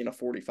end up being a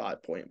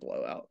 45-point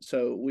blowout.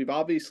 So we've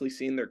obviously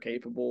seen they're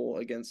capable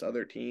against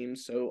other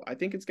teams. So I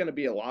think it's going to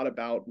be a lot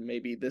about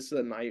maybe this is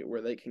a night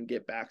where they can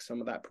get back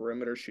some of that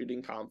perimeter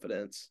shooting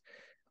confidence.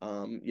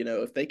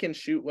 If they can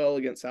shoot well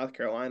against South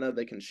Carolina,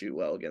 they can shoot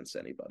well against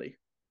anybody.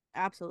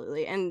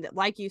 Absolutely. And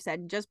like you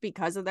said, just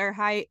because of their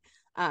height,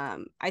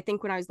 I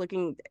think when I was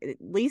looking, at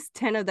least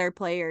 10 of their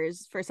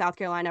players for South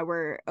Carolina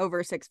were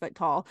over 6 foot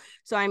tall.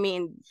 So, I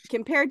mean,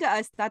 compared to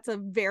us, that's a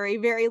very,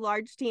 very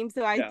large team.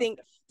 So I think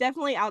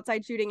definitely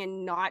outside shooting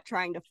and not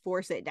trying to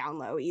force it down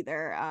low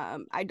either.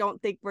 I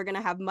don't think we're going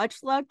to have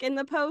much luck in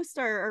the post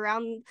or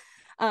around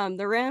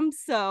the rim.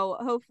 So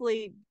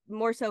hopefully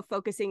more so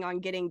focusing on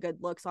getting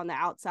good looks on the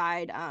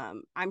outside.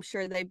 I'm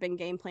sure they've been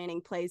game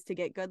planning plays to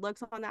get good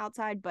looks on the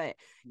outside, but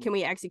can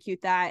we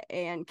execute that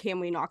and can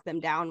we knock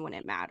them down when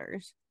it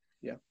matters?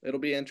 Yeah, it'll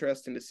be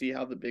interesting to see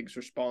how the bigs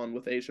respond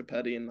with Aisha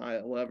Petty and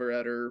Nia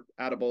Leverett or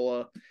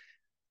Adebola.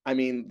 I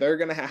mean, they're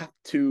going to have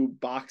to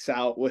box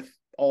out with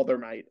all their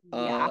might.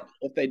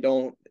 If they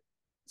don't,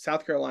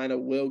 South Carolina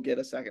will get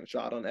a second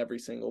shot on every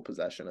single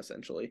possession,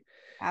 essentially.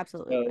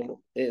 Absolutely.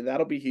 So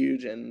that'll be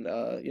huge. And,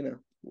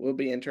 we'll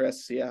be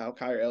interested to see how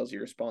Kyra Elsie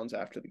responds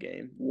after the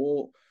game.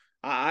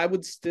 I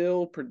would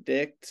still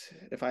predict,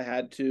 if I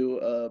had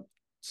to,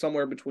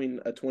 somewhere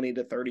between a 20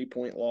 to 30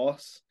 point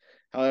loss.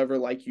 However,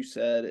 like you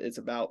said, it's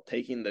about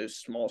taking those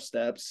small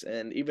steps.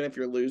 And even if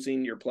you're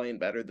losing, you're playing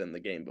better than the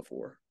game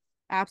before.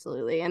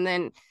 Absolutely. And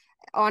then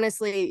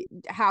honestly,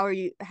 how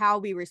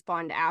we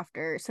respond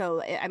after.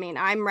 So I mean,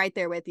 I'm right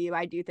there with you.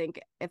 I do think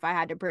if I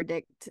had to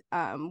predict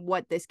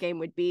what this game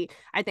would be,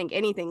 I think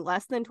anything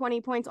less than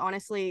 20 points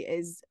honestly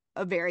is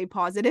a very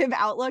positive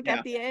outlook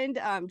at the end,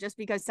 just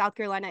because South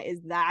Carolina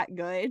is that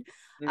good.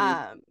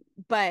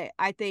 But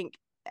I think,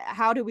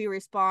 how do we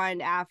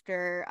respond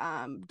after?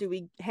 Do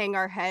we hang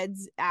our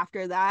heads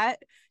after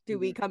that? Do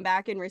we come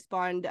back and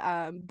respond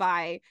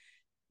by,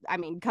 I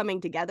mean,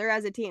 coming together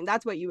as a team?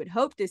 That's what you would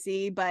hope to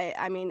see. But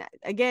I mean,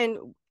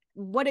 again,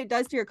 what it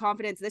does to your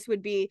confidence, this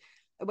would be,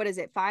 what is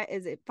it, five?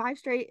 Is it 5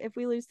 straight if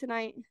we lose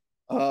tonight?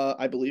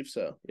 I believe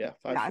so. Yeah,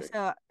 5 straight.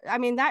 So I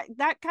mean,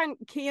 that can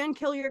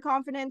kill your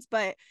confidence,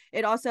 but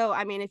it also,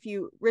 I mean, if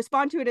you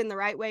respond to it in the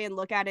right way and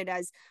look at it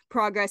as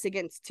progress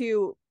against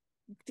two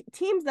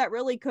teams that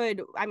really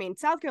could, I mean,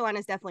 South Carolina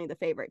is definitely the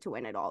favorite to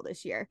win it all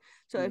this year.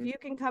 So if you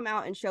can come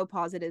out and show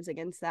positives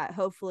against that,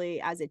 hopefully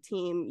as a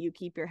team, you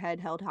keep your head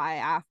held high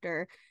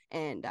after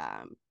and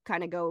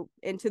kind of go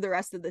into the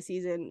rest of the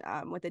season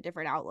with a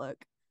different outlook.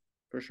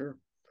 For sure.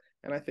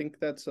 And I think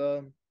that's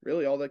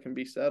really all that can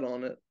be said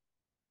on it.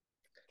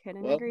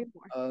 Couldn't agree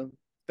more.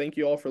 Thank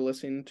you all for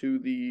listening to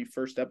the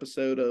first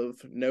episode of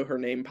Know Her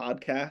Name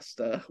podcast.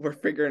 We're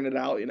figuring it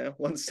out,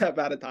 one step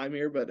at a time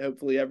here, but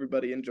hopefully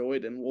everybody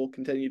enjoyed, and we'll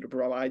continue to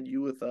provide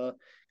you with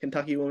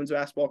Kentucky women's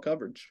basketball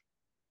coverage.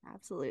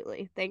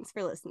 Absolutely. Thanks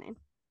for listening.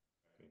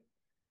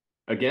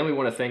 Again, we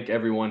want to thank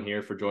everyone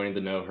here for joining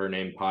the Know Her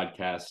Name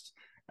podcast.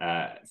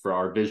 For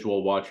our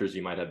visual watchers,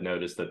 you might have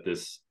noticed that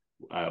this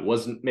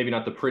wasn't maybe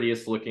not the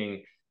prettiest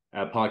looking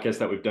podcast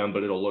that we've done,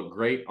 but it'll look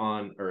great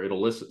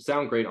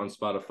sound great on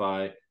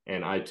Spotify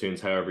and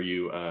iTunes, however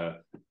you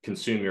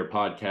consume your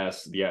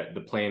podcasts. The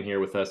plan here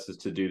with us is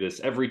to do this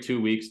every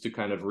 2 weeks to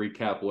kind of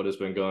recap what has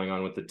been going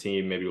on with the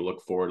team, maybe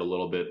look forward a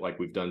little bit like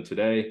we've done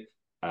today.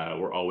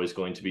 We're always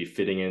going to be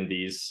fitting in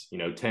these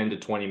 10 to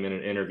 20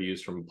 minute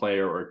interviews from a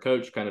player or a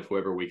coach, kind of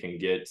whoever we can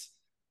get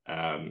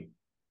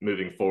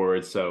moving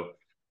forward. So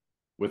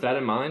with that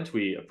in mind,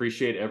 we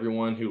appreciate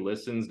everyone who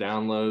listens,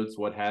 downloads,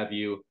 what have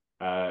you.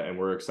 And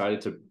we're excited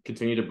to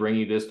continue to bring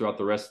you this throughout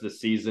the rest of the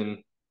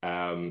season.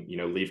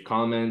 Leave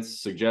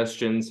comments,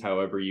 suggestions,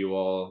 however you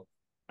all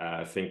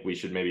think we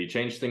should maybe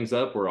change things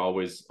up. We're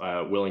always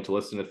willing to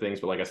listen to things.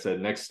 But like I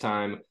said, next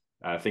time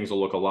things will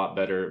look a lot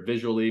better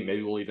visually.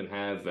 Maybe we'll even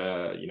have,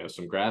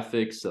 some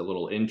graphics, a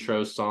little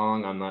intro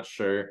song. I'm not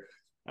sure.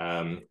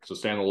 So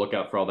stay on the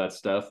lookout for all that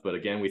stuff. But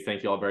again, we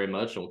thank you all very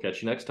much, and we'll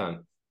catch you next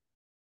time.